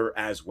luster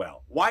as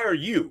well. Why are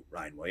you,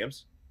 Ryan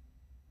Williams?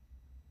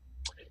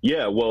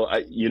 Yeah, well,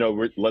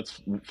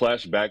 let's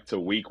flash back to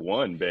week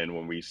 1, Ben,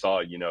 when we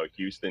saw,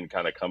 Houston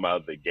kind of come out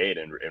of the gate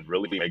and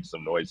really make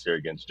some noise here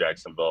against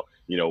Jacksonville.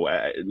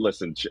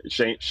 Listen,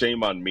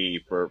 shame on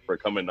me for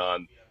coming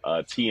on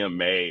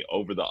TMA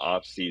over the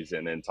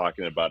offseason and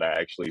talking about I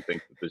actually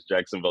think that this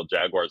Jacksonville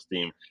Jaguars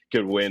team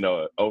could win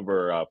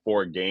over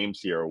 4 games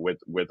here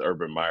with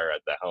Urban Meyer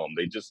at the helm.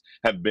 They just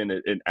have been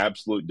an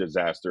absolute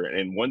disaster.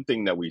 And one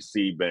thing that we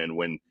see, Ben,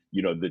 when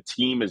the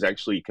team is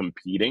actually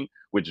competing,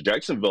 which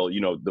Jacksonville,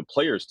 the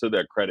players, to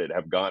their credit,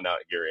 have gone out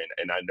here.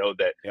 And I know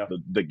that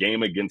the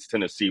game against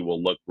Tennessee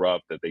will look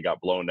rough, that they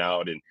got blown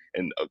out,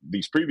 and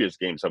these previous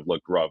games have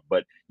looked rough.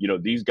 But,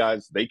 these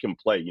guys, they can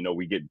play.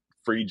 We get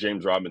free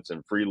James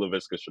Robinson, free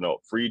Laviska Shenault,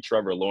 free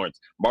Trevor Lawrence.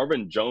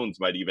 Marvin Jones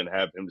might even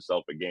have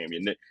himself a game.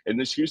 And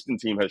this Houston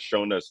team has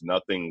shown us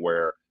nothing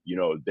where,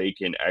 they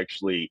can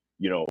actually,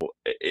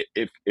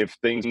 if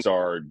things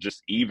are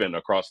just even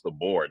across the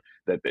board,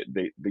 that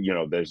they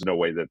there's no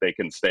way that they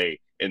can stay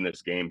in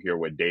this game here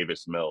with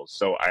Davis Mills.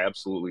 So I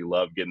absolutely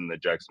love getting the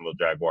Jacksonville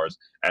Jaguars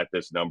at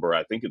this number.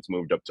 I think it's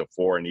moved up to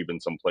 4, and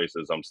even some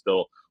places I'm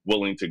still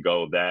willing to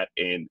go that.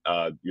 And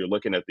you're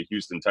looking at the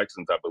Houston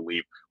Texans, I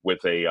believe,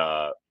 with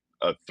a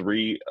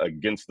 3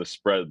 against the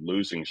spread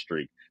losing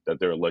streak that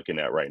they're looking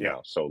at right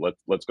now. So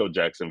let's go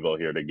Jacksonville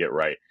here to get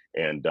right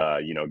and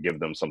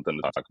give them something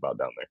to talk about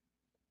down there.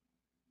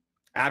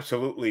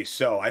 Absolutely.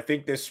 So I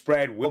think this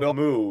spread will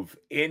move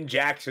in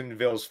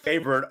Jacksonville's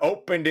favor. It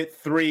opened at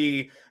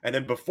 3, and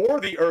then before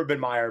the Urban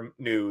Meyer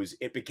news,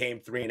 it became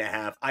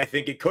 3.5. I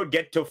think it could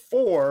get to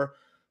 4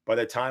 by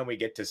the time we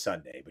get to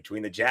Sunday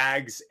between the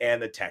Jags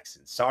and the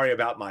Texans. Sorry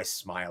about my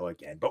smile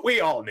again, but we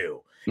all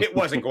knew it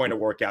wasn't going to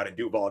work out in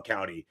Duval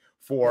County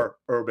for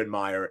Urban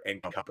Meyer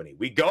and company.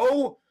 We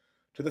go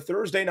to the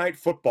Thursday night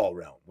football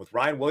realm with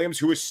Ryan Williams,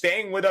 who is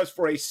staying with us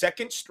for a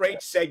second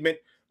straight segment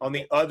on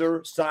the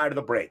other side of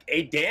the break.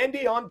 A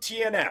dandy on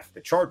TNF,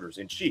 the Chargers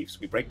and Chiefs.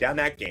 We break down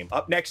that game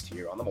up next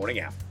here on the Morning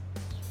After.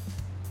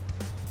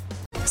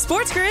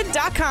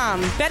 SportsGrid.com.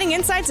 Betting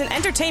insights and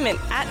entertainment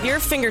at your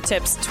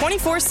fingertips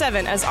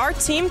 24/7 as our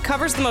team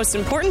covers the most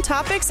important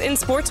topics in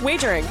sports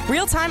wagering.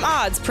 Real-time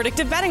odds,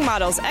 predictive betting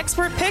models,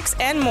 expert picks,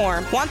 and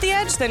more. Want the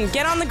edge? Then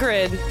get on the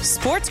grid.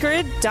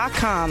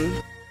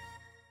 SportsGrid.com.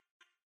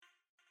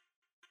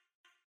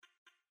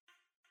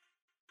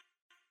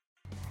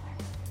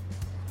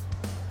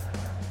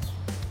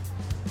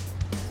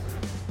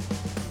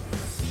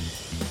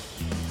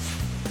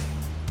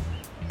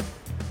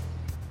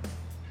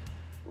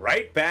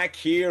 Right back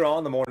here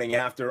on the Morning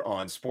After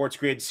on Sports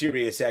Grid,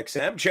 Sirius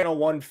XM, channel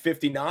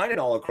 159, and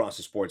all across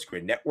the Sports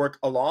Grid network,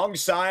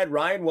 alongside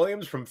Ryan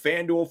Williams from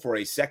FanDuel for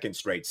a second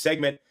straight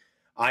segment.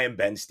 I am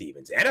Ben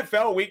Stevens.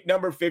 NFL week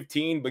number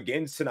 15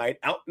 begins tonight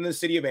out in the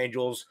City of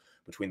Angels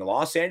between the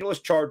Los Angeles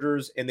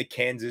Chargers and the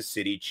Kansas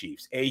City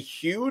Chiefs. A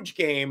huge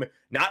game,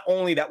 not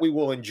only that we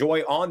will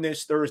enjoy on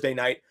this Thursday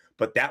night,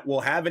 but that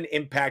will have an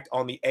impact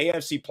on the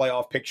AFC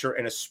playoff picture,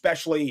 and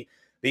especially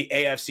the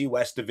AFC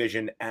West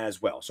division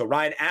as well. So,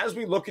 Ryan, as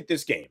we look at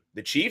this game,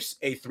 the Chiefs,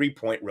 a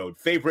 3-point road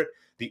favorite.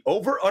 The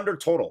over-under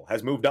total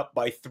has moved up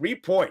by 3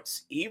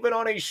 points, even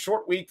on a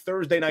short week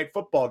Thursday night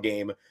football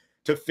game,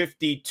 to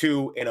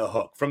 52 in a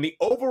hook. From the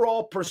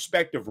overall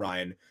perspective,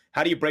 Ryan,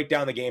 how do you break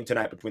down the game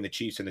tonight between the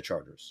Chiefs and the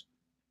Chargers?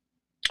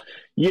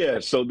 Yeah,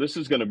 so this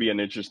is going to be an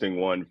interesting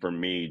one for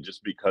me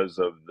just because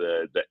of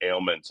the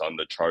ailments on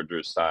the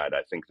Chargers side.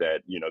 I think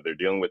that, they're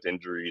dealing with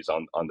injuries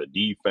on the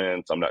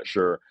defense. I'm not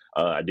sure.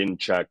 I didn't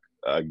check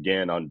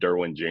again on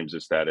Derwin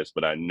James's status,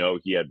 but I know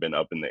he had been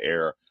up in the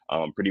air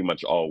pretty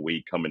much all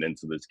week coming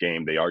into this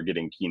game. They are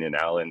getting Keenan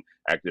Allen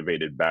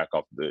activated back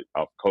off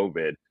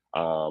COVID.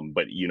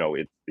 But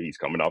he's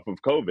coming off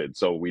of COVID,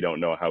 so we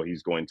don't know how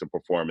he's going to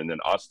perform. And then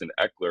Austin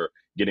Eckler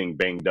getting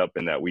banged up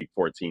in that Week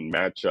 14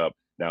 matchup.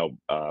 Now,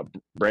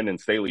 Brandon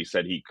Staley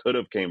said he could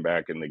have came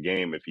back in the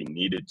game if he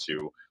needed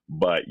to,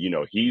 but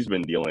he's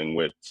been dealing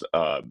with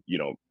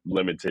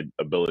limited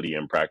ability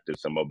in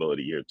practice and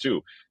mobility here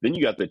too. Then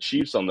you got the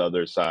Chiefs on the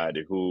other side,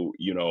 who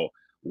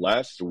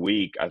last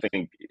week I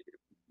think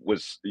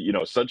was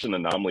such an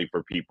anomaly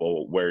for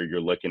people, where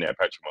you're looking at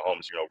Patrick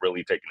Mahomes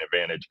really taking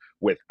advantage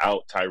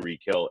without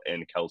Tyreek Hill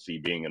and Kelsey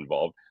being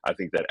involved. I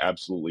think that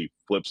absolutely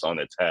flips on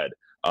its head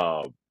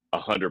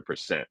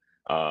 100%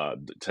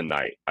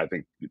 tonight. I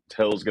think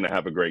Hill's going to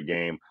have a great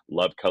game.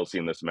 Love Kelsey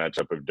in this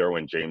matchup if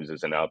Derwin James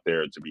isn't out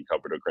there to be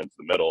covered against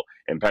the middle.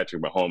 And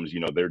Patrick Mahomes,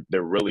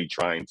 they're really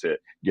trying to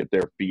get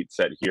their feet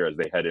set here as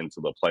they head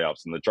into the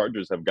playoffs. And the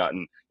Chargers have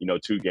gotten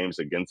 2 games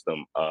against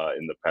them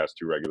in the past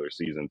 2 regular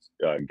seasons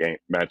game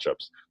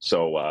matchups.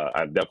 So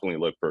I definitely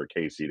look for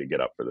KC to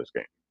get up for this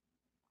game.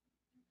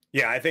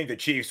 Yeah, I think the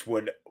Chiefs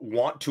would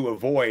want to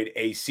avoid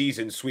a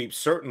season sweep,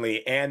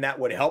 certainly, and that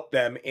would help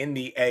them in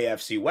the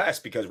AFC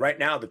West, because right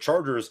now the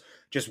Chargers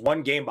just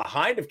 1 game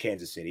behind of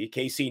Kansas City.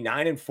 KC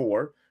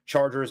 9-4,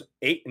 Chargers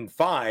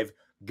 8-5,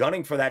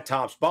 gunning for that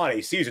top spot.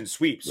 A season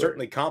sweep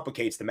certainly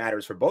complicates the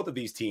matters for both of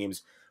these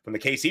teams from the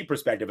KC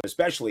perspective,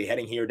 especially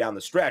heading here down the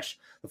stretch,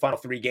 the final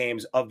 3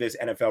 games of this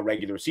NFL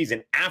regular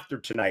season after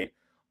tonight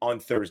on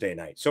Thursday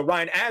night. So,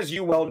 Ryan, as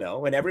you well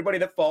know, and everybody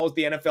that follows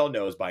the NFL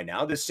knows by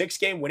now, the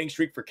 6-game winning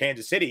streak for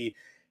Kansas City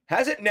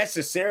hasn't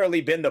necessarily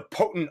been the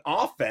potent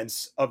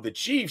offense of the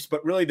Chiefs,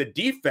 but really the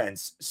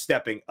defense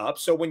stepping up.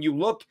 So when you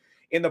look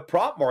in the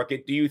prop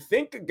market, do you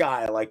think a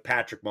guy like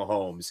Patrick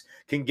Mahomes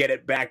can get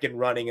it back and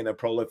running in a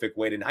prolific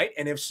way tonight?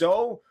 And if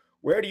so,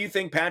 where do you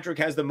think Patrick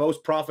has the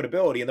most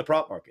profitability in the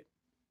prop market?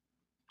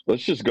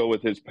 Let's just go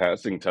with his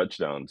passing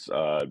touchdowns.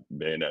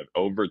 And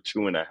over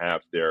 2.5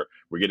 there.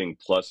 We're getting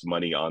plus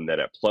money on that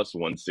at plus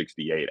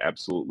 168.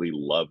 Absolutely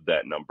love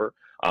that number.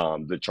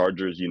 The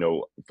Chargers,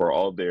 for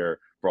all their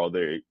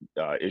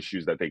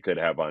issues that they could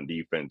have on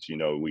defense,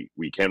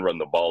 we can run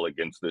the ball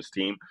against this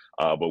team.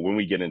 But when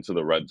we get into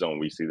the red zone,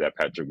 we see that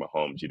Patrick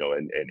Mahomes,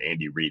 and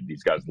Andy Reid,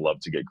 these guys love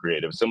to get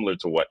creative, similar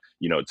to what,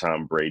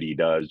 Tom Brady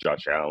does,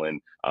 Josh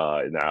Allen,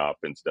 and that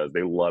offense does.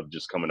 They love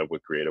just coming up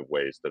with creative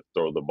ways to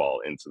throw the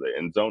ball into the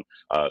end zone.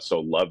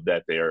 So love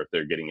that if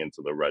they're getting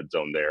into the red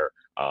zone there.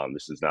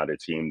 This is not a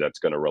team that's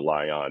going to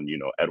rely on,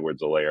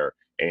 Edwards-Helaire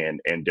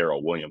and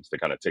Darrell Williams to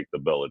kind of take the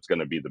bill. It's going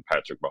to be the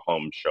Patrick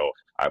Mahomes show,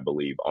 I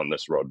believe, on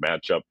this road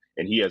matchup.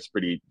 And he has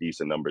pretty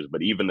decent numbers.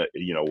 But even,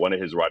 one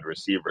of his wide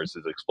receivers,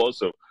 his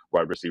explosive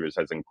wide receivers,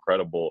 has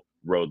incredible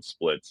road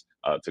splits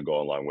to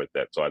go along with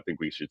that. So I think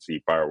we should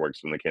see fireworks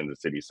from the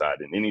Kansas City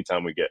side. And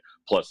anytime we get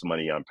plus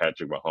money on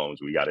Patrick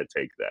Mahomes, we got to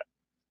take that.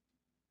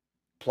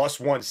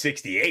 Plus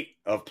 168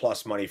 of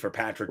plus money for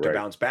Patrick to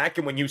bounce back.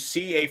 And when you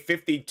see a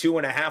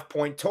 52.5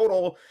 point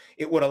total,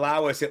 it would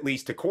allow us at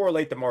least to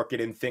correlate the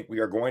market and think we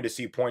are going to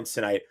see points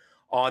tonight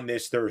on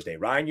this Thursday.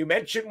 Ryan, you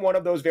mentioned one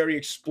of those very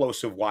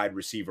explosive wide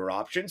receiver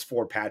options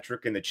for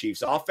Patrick and the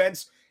Chiefs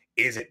offense.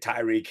 Is it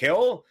Tyreek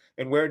Hill?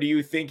 And where do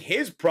you think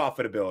his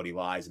profitability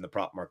lies in the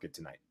prop market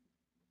tonight?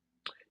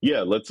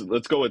 Yeah, let's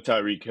go with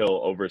Tyreek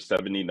Hill over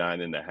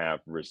 79.5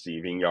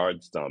 receiving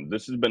yards.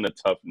 This has been a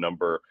tough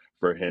number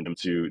for him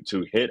to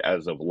hit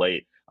as of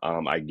late.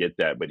 I get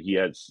that, but he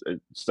has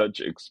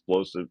such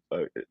explosive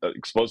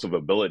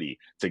ability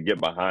to get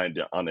behind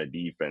on a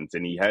defense,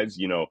 and he has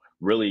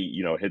really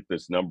hit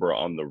this number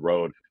on the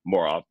road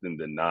more often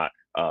than not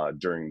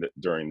during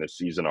the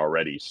season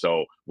already.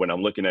 So when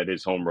I'm looking at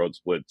his home road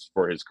splits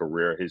for his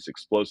career, his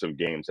explosive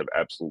games have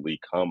absolutely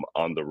come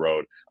on the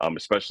road,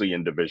 especially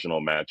in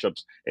divisional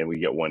matchups. And we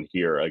get one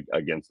here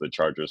against the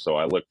Chargers. So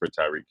I look for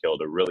Tyreek Hill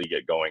to really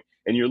get going.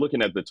 And you're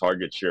looking at the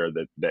target share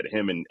that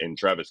him and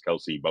Travis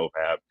Kelsey both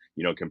have,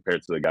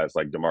 compared to the guys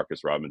like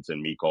Demarcus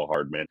Robinson, Mecole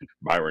Hardman,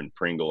 Byron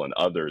Pringle, and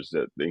others,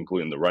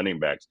 including the running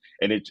backs.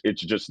 And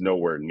it's just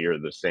nowhere near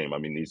the same. I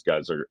mean, these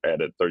guys are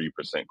at a 30%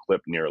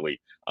 clip nearly,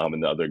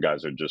 and the other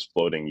guys are just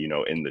floating,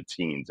 in the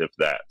teens, if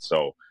that.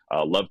 So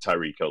love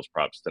Tyreek Hill's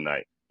props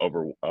tonight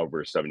over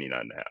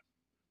 79.5.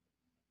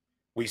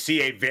 We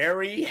see a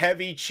very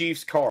heavy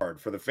Chiefs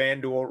card for the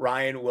FanDuel.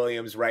 Ryan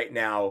Williams right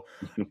now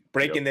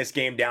breaking this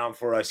game down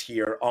for us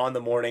here on the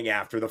morning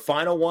after. The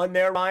final one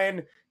there,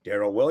 Ryan,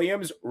 Darrell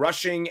Williams,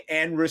 rushing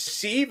and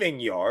receiving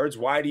yards.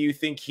 Why do you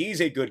think he's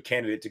a good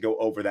candidate to go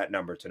over that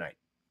number tonight?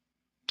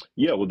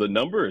 Yeah, well, the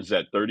number is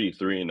at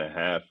 33 and a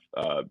half,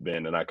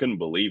 Ben, and I couldn't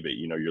believe it.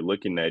 You're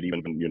looking at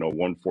even,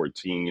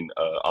 114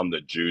 on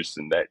the juice,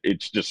 and that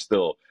it's just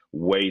still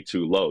way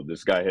too low.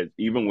 This guy has,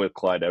 even with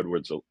Clyde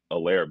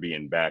Edwards-Helaire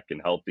being back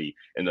and healthy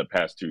in the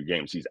past two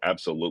games, he's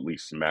absolutely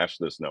smashed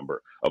this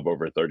number of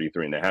over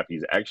 33 and a half.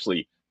 He's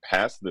actually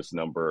passed this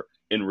number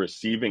in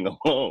receiving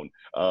alone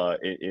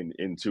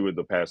in two of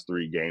the past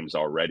three games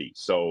already.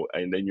 So,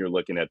 and then you're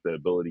looking at the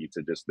ability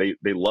to just, they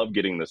love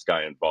getting this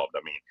guy involved.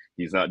 I mean,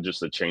 he's not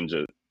just a change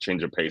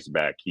of pace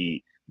back.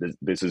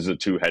 This is a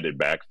two-headed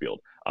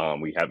backfield.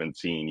 We haven't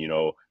seen,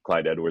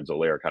 Clyde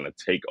Edwards-Helaire kind of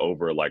take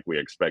over like we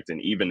expect.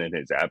 And even in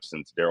his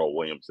absence, Darrell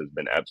Williams has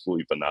been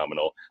absolutely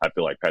phenomenal. I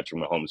feel like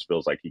Patrick Mahomes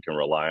feels like he can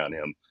rely on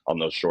him on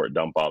those short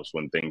dump offs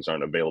when things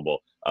aren't available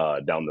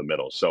down the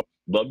middle. So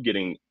love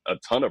getting a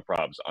ton of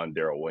props on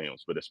Darrell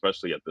Williams, but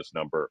especially at this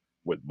number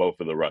with both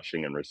of the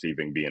rushing and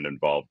receiving being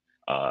involved.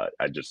 I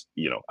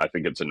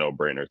think it's a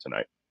no-brainer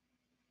tonight.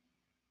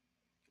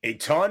 A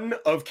ton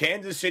of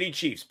Kansas City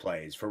Chiefs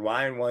plays for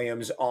Ryan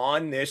Williams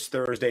on this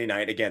Thursday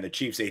night. Again, the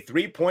Chiefs a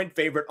 3-point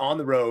favorite on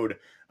the road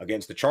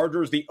against the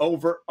Chargers. The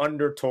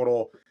over-under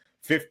total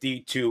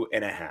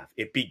 52.5.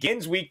 It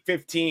begins week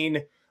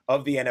 15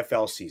 of the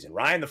NFL season.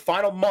 Ryan, the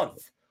final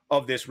month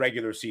of this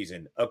regular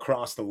season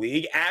across the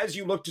league. As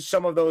you look to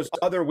some of those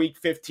other week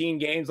 15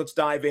 games, let's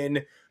dive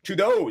in to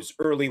those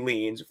early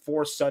leans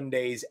for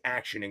Sunday's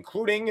action,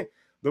 including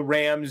the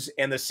Rams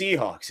and the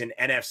Seahawks in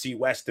NFC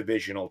West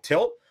divisional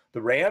tilt.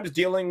 The Rams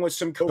dealing with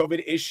some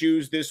COVID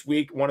issues this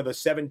week. One of the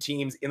 7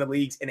 teams in the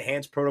league's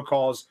enhanced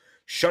protocols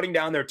shutting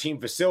down their team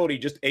facility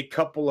just a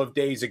couple of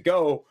days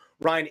ago.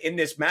 Ryan, in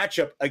this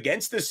matchup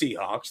against the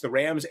Seahawks, the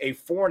Rams a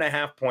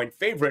 4.5-point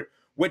favorite.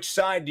 Which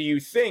side do you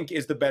think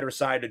is the better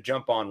side to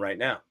jump on right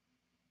now?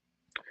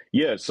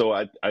 Yeah, so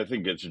I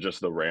think it's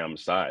just the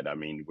Rams side. I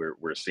mean,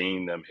 we're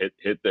seeing them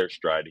hit their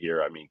stride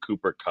here. I mean,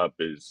 Cooper Kupp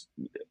is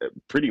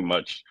pretty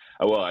much,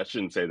 well, I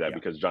shouldn't say that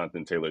because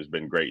Jonathan Taylor's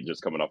been great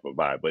just coming off a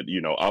bye, but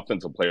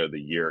offensive player of the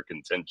year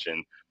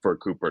contention for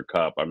Cooper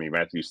Kupp. I mean,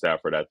 Matthew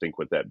Stafford, I think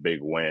with that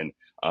big win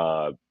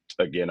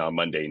again on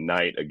Monday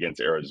night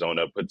against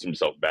Arizona, puts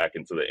himself back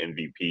into the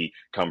MVP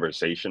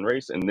conversation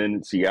race. And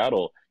then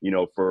Seattle,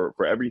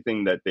 for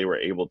everything that they were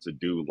able to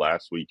do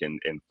last week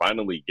and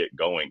finally get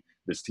going,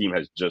 this team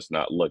has just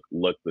not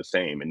looked the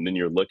same. And then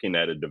you're looking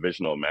at a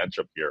divisional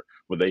matchup here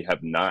where they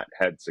have not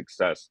had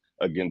success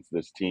against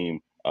this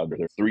team.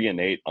 They're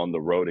 3-8 on the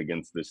road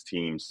against this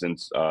team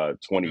since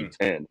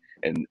 2010,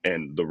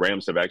 and the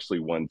Rams have actually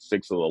won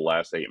 6 of the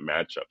last 8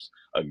 matchups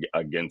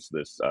against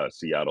this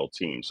Seattle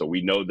team. So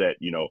we know that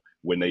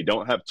when they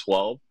don't have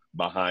 12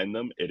 behind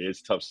them, it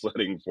is tough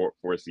sledding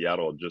for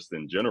Seattle just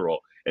in general.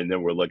 And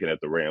then we're looking at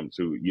the Rams,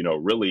 who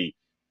really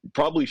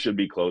probably should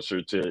be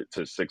closer to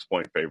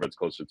 6-point favorites,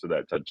 closer to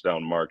that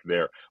touchdown mark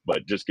there.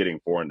 But just getting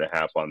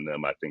 4.5 on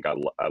them, I think I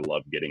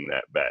love getting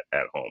that bet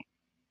at home.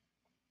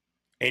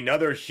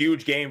 Another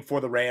huge game for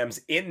the Rams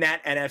in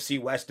that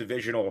NFC West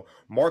divisional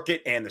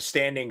market and the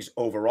standings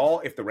overall.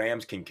 If the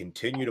Rams can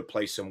continue to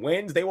play some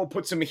wins, they will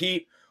put some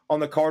heat on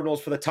the Cardinals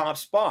for the top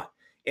spot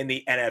in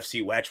the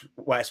NFC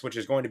West, which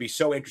is going to be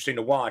so interesting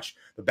to watch.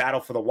 The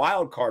battle for the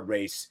wild card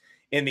race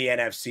in the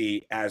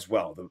NFC as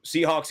well. The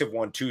Seahawks have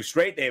won 2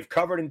 straight. They have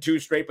covered in 2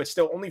 straight, but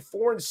still only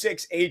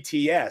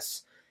 4-6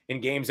 ATS in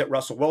games that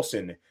Russell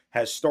Wilson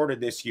has started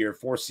this year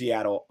for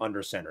Seattle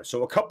under center.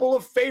 So a couple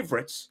of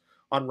favorites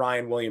on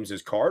Ryan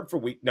Williams' card for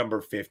week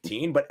number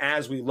 15. But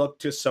as we look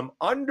to some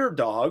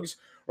underdogs,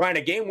 Ryan,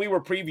 a game we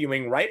were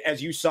previewing right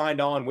as you signed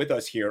on with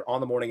us here on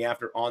the morning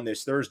after on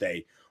this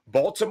Thursday,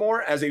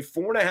 Baltimore as a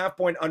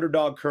 4.5-point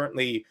underdog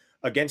currently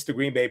against the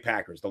Green Bay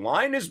Packers. The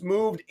line is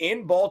moved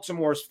in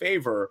Baltimore's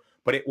favor,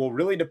 but it will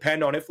really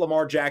depend on if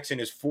Lamar Jackson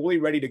is fully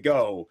ready to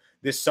go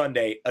this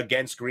Sunday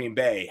against Green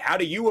Bay. How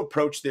do you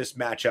approach this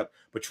matchup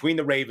between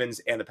the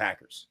Ravens and the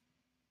Packers?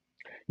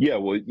 Yeah,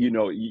 well,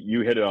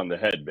 you hit it on the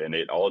head, Ben.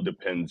 It all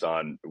depends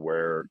on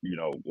where,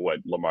 what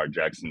Lamar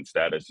Jackson's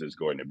status is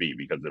going to be.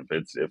 Because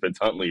if it's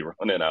Huntley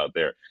running out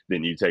there,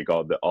 then you take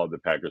all the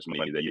Packers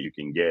money that you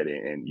can get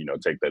and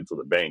take that to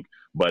the bank.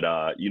 But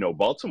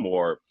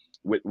Baltimore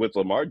with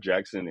Lamar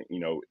Jackson,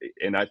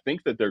 and I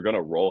think that they're going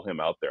to roll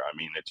him out there. I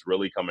mean, it's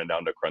really coming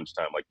down to crunch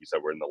time, like you said.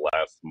 We're in the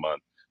last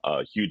month.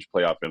 Huge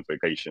playoff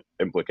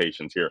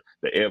implications here.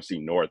 The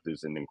AFC North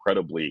is an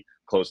incredibly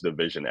close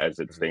division as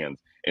it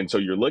stands. And so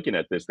you're looking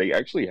at this. They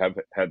actually have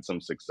had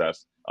some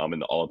success in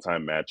the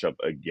all-time matchup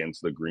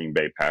against the Green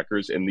Bay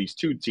Packers. And these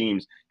two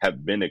teams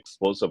have been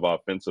explosive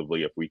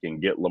offensively if we can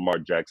get Lamar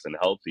Jackson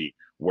healthy.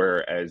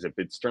 Whereas if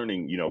it's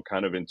turning,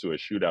 kind of into a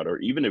shootout, or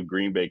even if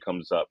Green Bay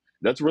comes up,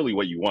 that's really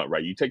what you want,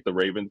 right? You take the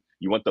Ravens,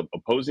 you want the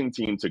opposing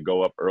team to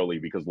go up early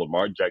because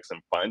Lamar Jackson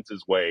finds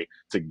his way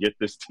to get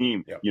this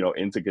team,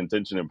 into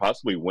contention and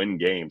possibly win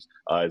games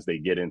as they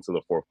get into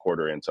the fourth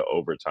quarter, into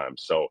overtime.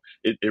 So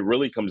it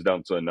really comes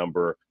down to a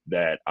number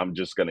that I'm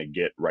just going to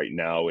get right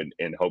now in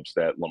hopes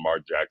that Lamar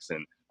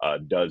Jackson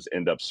does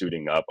end up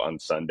suiting up on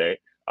Sunday.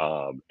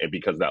 and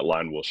because that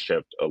line will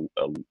shift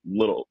a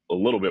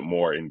little bit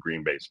more in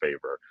Green Bay's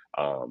favor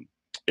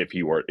if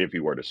he were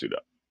to suit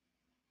up.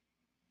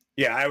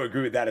 Yeah, I would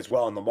agree with that as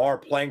well. And Lamar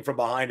playing from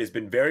behind has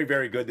been very,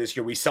 very good this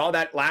year. We saw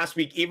that last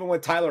week, even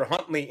with Tyler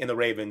Huntley in the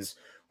Ravens,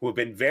 who have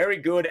been very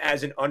good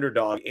as an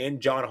underdog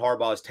in John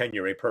Harbaugh's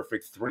tenure, a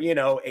perfect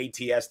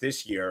 3-0 ATS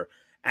this year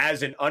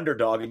as an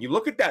underdog. And you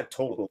look at that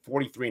total,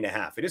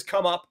 43.5. It has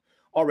come up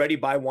already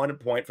by 1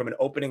 point from an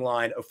opening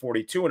line of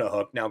 42 and a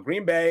hook. Now,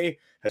 Green Bay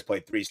has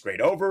played 3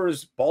 straight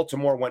overs.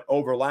 Baltimore went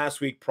over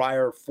last week,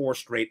 prior 4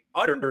 straight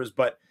unders.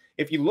 But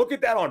if you look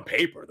at that on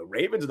paper, the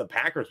Ravens and the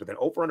Packers with an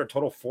over-under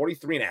total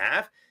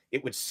 43.5,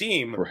 it would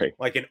seem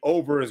like an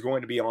over is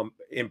going to be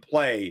in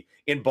play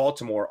in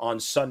Baltimore on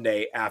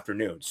Sunday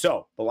afternoon.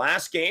 So the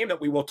last game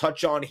that we will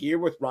touch on here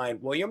with Ryan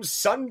Williams,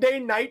 Sunday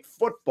Night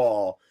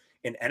Football,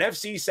 an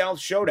NFC South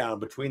showdown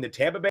between the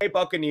Tampa Bay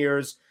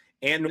Buccaneers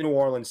and the New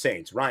Orleans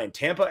Saints. Ryan,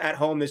 Tampa at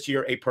home this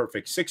year, a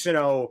perfect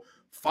 6-0,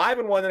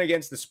 5-1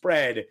 against the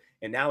spread,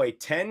 and now a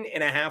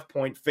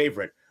 10.5-point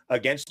favorite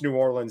against New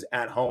Orleans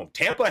at home.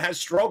 Tampa has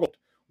struggled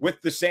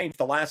with the Saints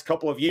the last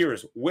couple of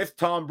years with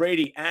Tom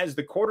Brady as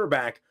the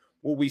quarterback.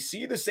 Will we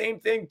see the same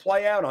thing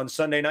play out on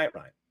Sunday night,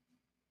 Ryan?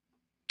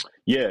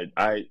 Yeah,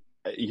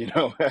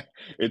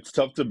 it's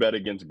tough to bet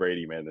against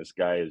Brady, man. This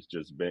guy has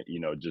just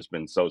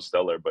been so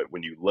stellar. But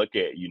when you look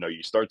at,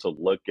 you start to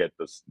look at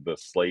the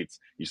slates,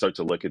 you start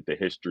to look at the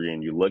history,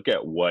 and you look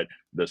at what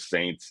the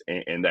Saints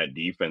and that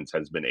defense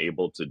has been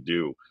able to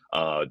do.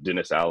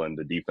 Dennis Allen,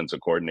 the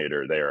defensive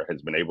coordinator there,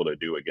 has been able to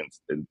do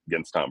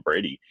against Tom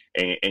Brady.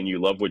 And you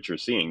love what you're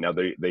seeing. Now,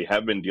 they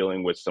have been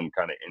dealing with some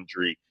kind of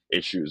injury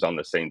issues on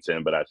the Saints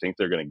end, but I think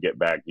they're going to get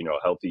back,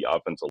 healthy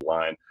offensive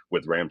line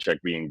with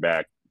Ramczyk being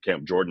back.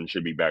 Cam Jordan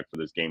should be back for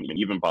this game, and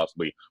even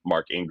possibly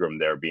Mark Ingram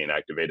there being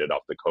activated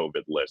off the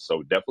COVID list.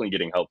 So definitely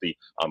getting healthy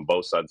on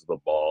both sides of the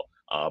ball.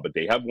 But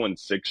they have won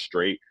 6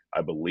 straight,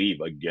 I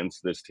believe,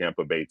 against this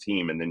Tampa Bay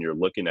team. And then you're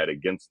looking at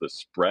against the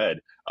spread.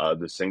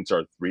 The Saints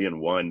are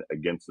 3-1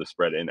 against the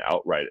spread and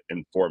outright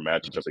in 4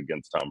 matchups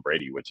against Tom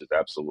Brady, which is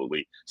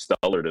absolutely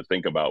stellar to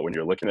think about when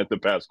you're looking at the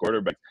past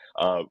quarterbacks,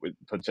 with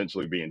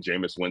potentially being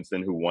Jameis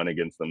Winston, who won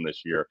against them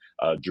this year,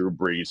 Drew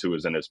Brees, who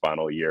is in his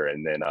final year,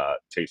 and then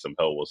Taysom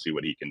Hill. We'll see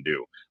what he can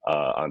do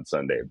on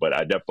Sunday. But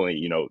I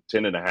definitely,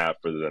 10.5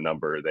 for the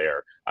number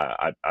there.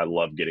 I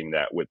love getting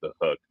that with the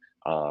hook.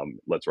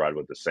 Let's ride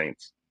with the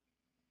Saints.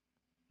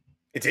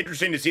 It's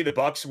interesting to see the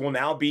Bucs will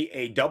now be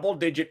a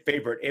double-digit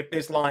favorite if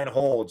this line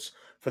holds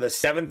for the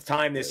 7th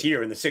time this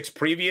year. In the 6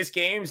 previous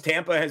games,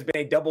 Tampa has been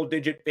a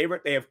double-digit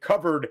favorite. They have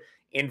covered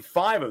in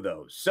 5 of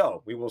those.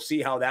 So we will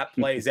see how that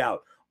plays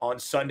out on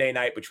Sunday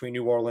night between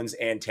New Orleans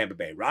and Tampa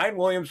Bay. Ryan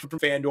Williams from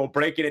FanDuel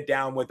breaking it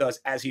down with us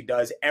as he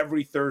does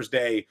every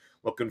Thursday.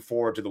 Looking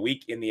forward to the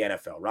week in the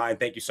NFL. Ryan,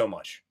 thank you so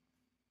much.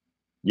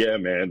 Yeah,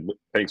 man.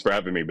 Thanks for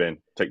having me, Ben.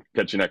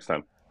 Catch you next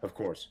time. Of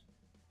course.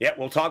 Yeah,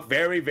 we'll talk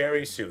very,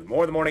 very soon.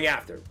 More the morning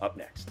after, up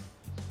next.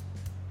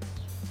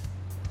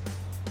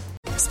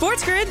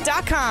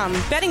 SportsGrid.com.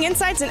 Betting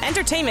insights and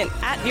entertainment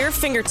at your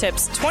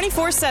fingertips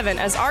 24/7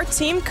 as our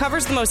team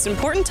covers the most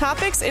important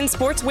topics in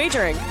sports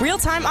wagering.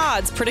 Real-time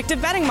odds,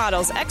 predictive betting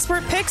models,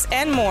 expert picks,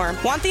 and more.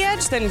 Want the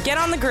edge? Then get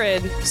on the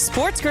grid.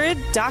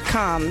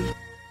 SportsGrid.com.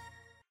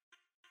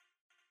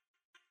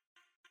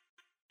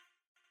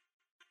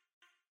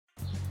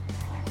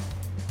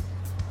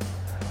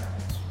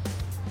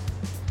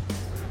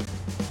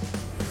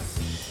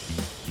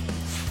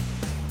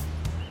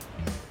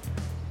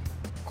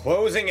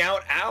 Closing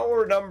out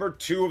hour number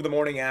 2 of the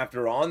morning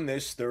after on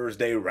this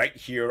Thursday right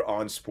here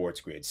on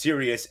Sports Grid.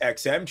 Sirius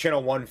XM,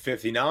 channel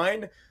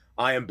 159.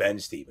 I am Ben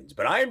Stevens,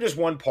 but I am just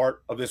one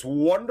part of this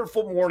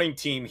wonderful morning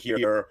team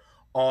here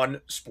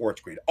on Sports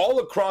Grid. All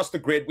across the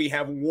grid, we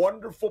have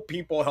wonderful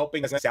people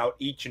helping us out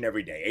each and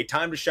every day. A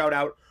time to shout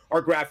out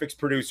our graphics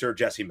producer,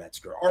 Jesse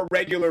Metzger, our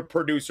regular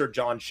producer,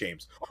 John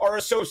Shames, our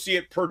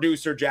associate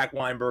producer, Jack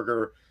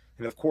Weinberger,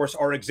 and of course,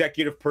 our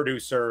executive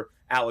producer,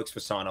 Alex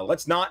Fasano.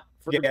 Let's not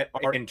forget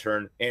our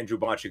intern, Andrew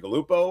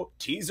Bacigalupo.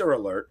 Teaser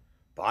alert,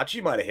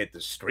 Bocci might have hit the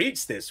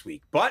streets this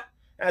week. But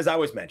as I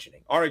was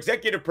mentioning, our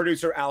executive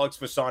producer, Alex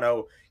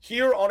Fasano,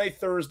 here on a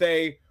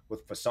Thursday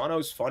with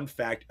Fasano's fun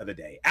fact of the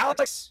day.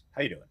 Alex,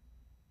 how you doing?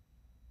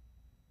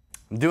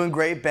 I'm doing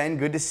great, Ben.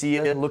 Good to see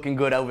you. Looking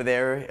good over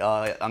there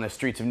on the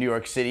streets of New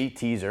York City.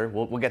 Teaser.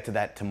 We'll get to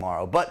that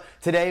tomorrow. But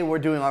today we're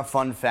doing our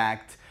fun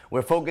fact.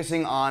 We're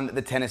focusing on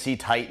the Tennessee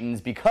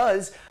Titans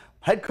because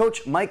head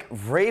coach Mike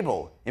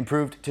Vrabel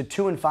improved to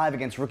 2-5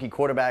 against rookie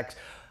quarterbacks.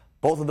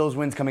 Both of those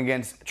wins coming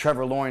against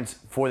Trevor Lawrence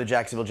for the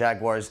Jacksonville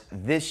Jaguars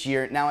this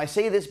year. Now, I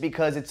say this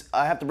because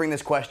I have to bring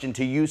this question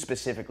to you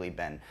specifically,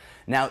 Ben.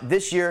 Now,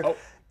 this year,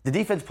 the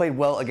defense played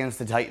well against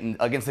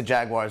the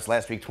Jaguars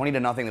last week,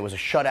 20-0. There was a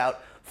shutout,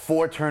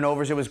 4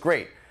 turnovers. It was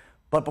great.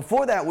 But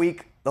before that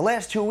week, the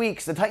last 2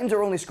 weeks, the Titans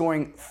are only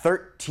scoring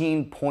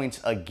 13 points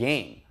a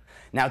game.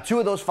 Now, 2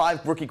 of those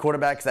 5 rookie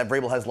quarterbacks that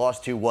Vrabel has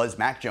lost to was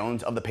Mac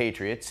Jones of the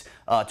Patriots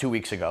 2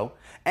 weeks ago,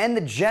 and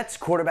the Jets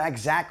quarterback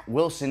Zach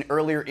Wilson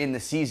earlier in the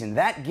season.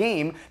 That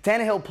game,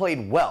 Tannehill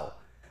played well,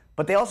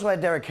 But they also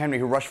had Derrick Henry,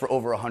 who rushed for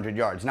over 100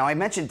 yards. Now, I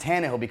mentioned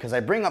Tannehill because I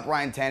bring up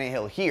Ryan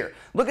Tannehill here.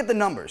 Look at the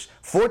numbers.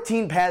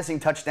 14 passing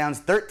touchdowns,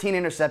 13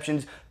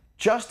 interceptions,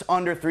 just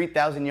under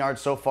 3,000 yards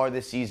so far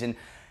this season.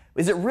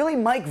 Is it really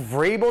Mike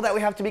Vrabel that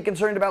we have to be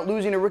concerned about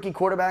losing to rookie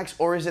quarterbacks,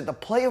 or is it the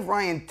play of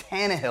Ryan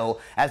Tannehill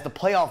as the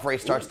playoff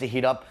race starts to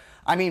heat up?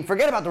 I mean,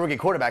 forget about the rookie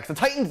quarterbacks. The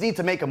Titans need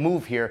to make a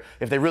move here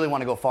if they really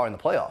want to go far in the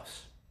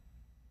playoffs.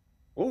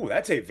 Oh,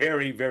 that's a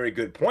very, very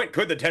good point.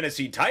 Could the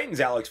Tennessee Titans,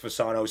 Alex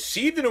Fasano,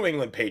 see the New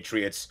England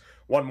Patriots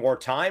one more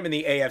time in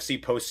the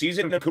AFC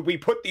postseason? Could we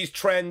put these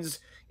trends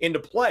into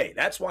play?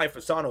 That's why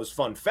Fasano's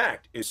fun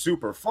fact is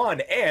super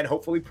fun and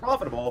hopefully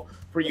profitable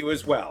for you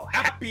as well.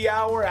 Happy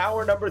hour,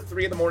 hour number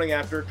 3 of the morning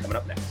after, coming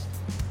up next.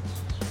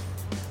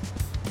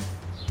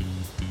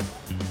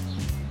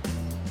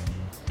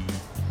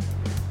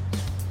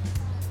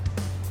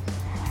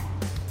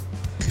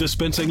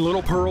 Dispensing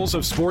little pearls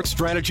of sports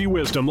strategy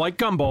wisdom like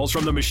gumballs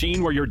from the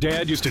machine where your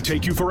dad used to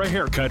take you for a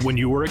haircut when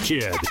you were a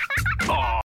kid.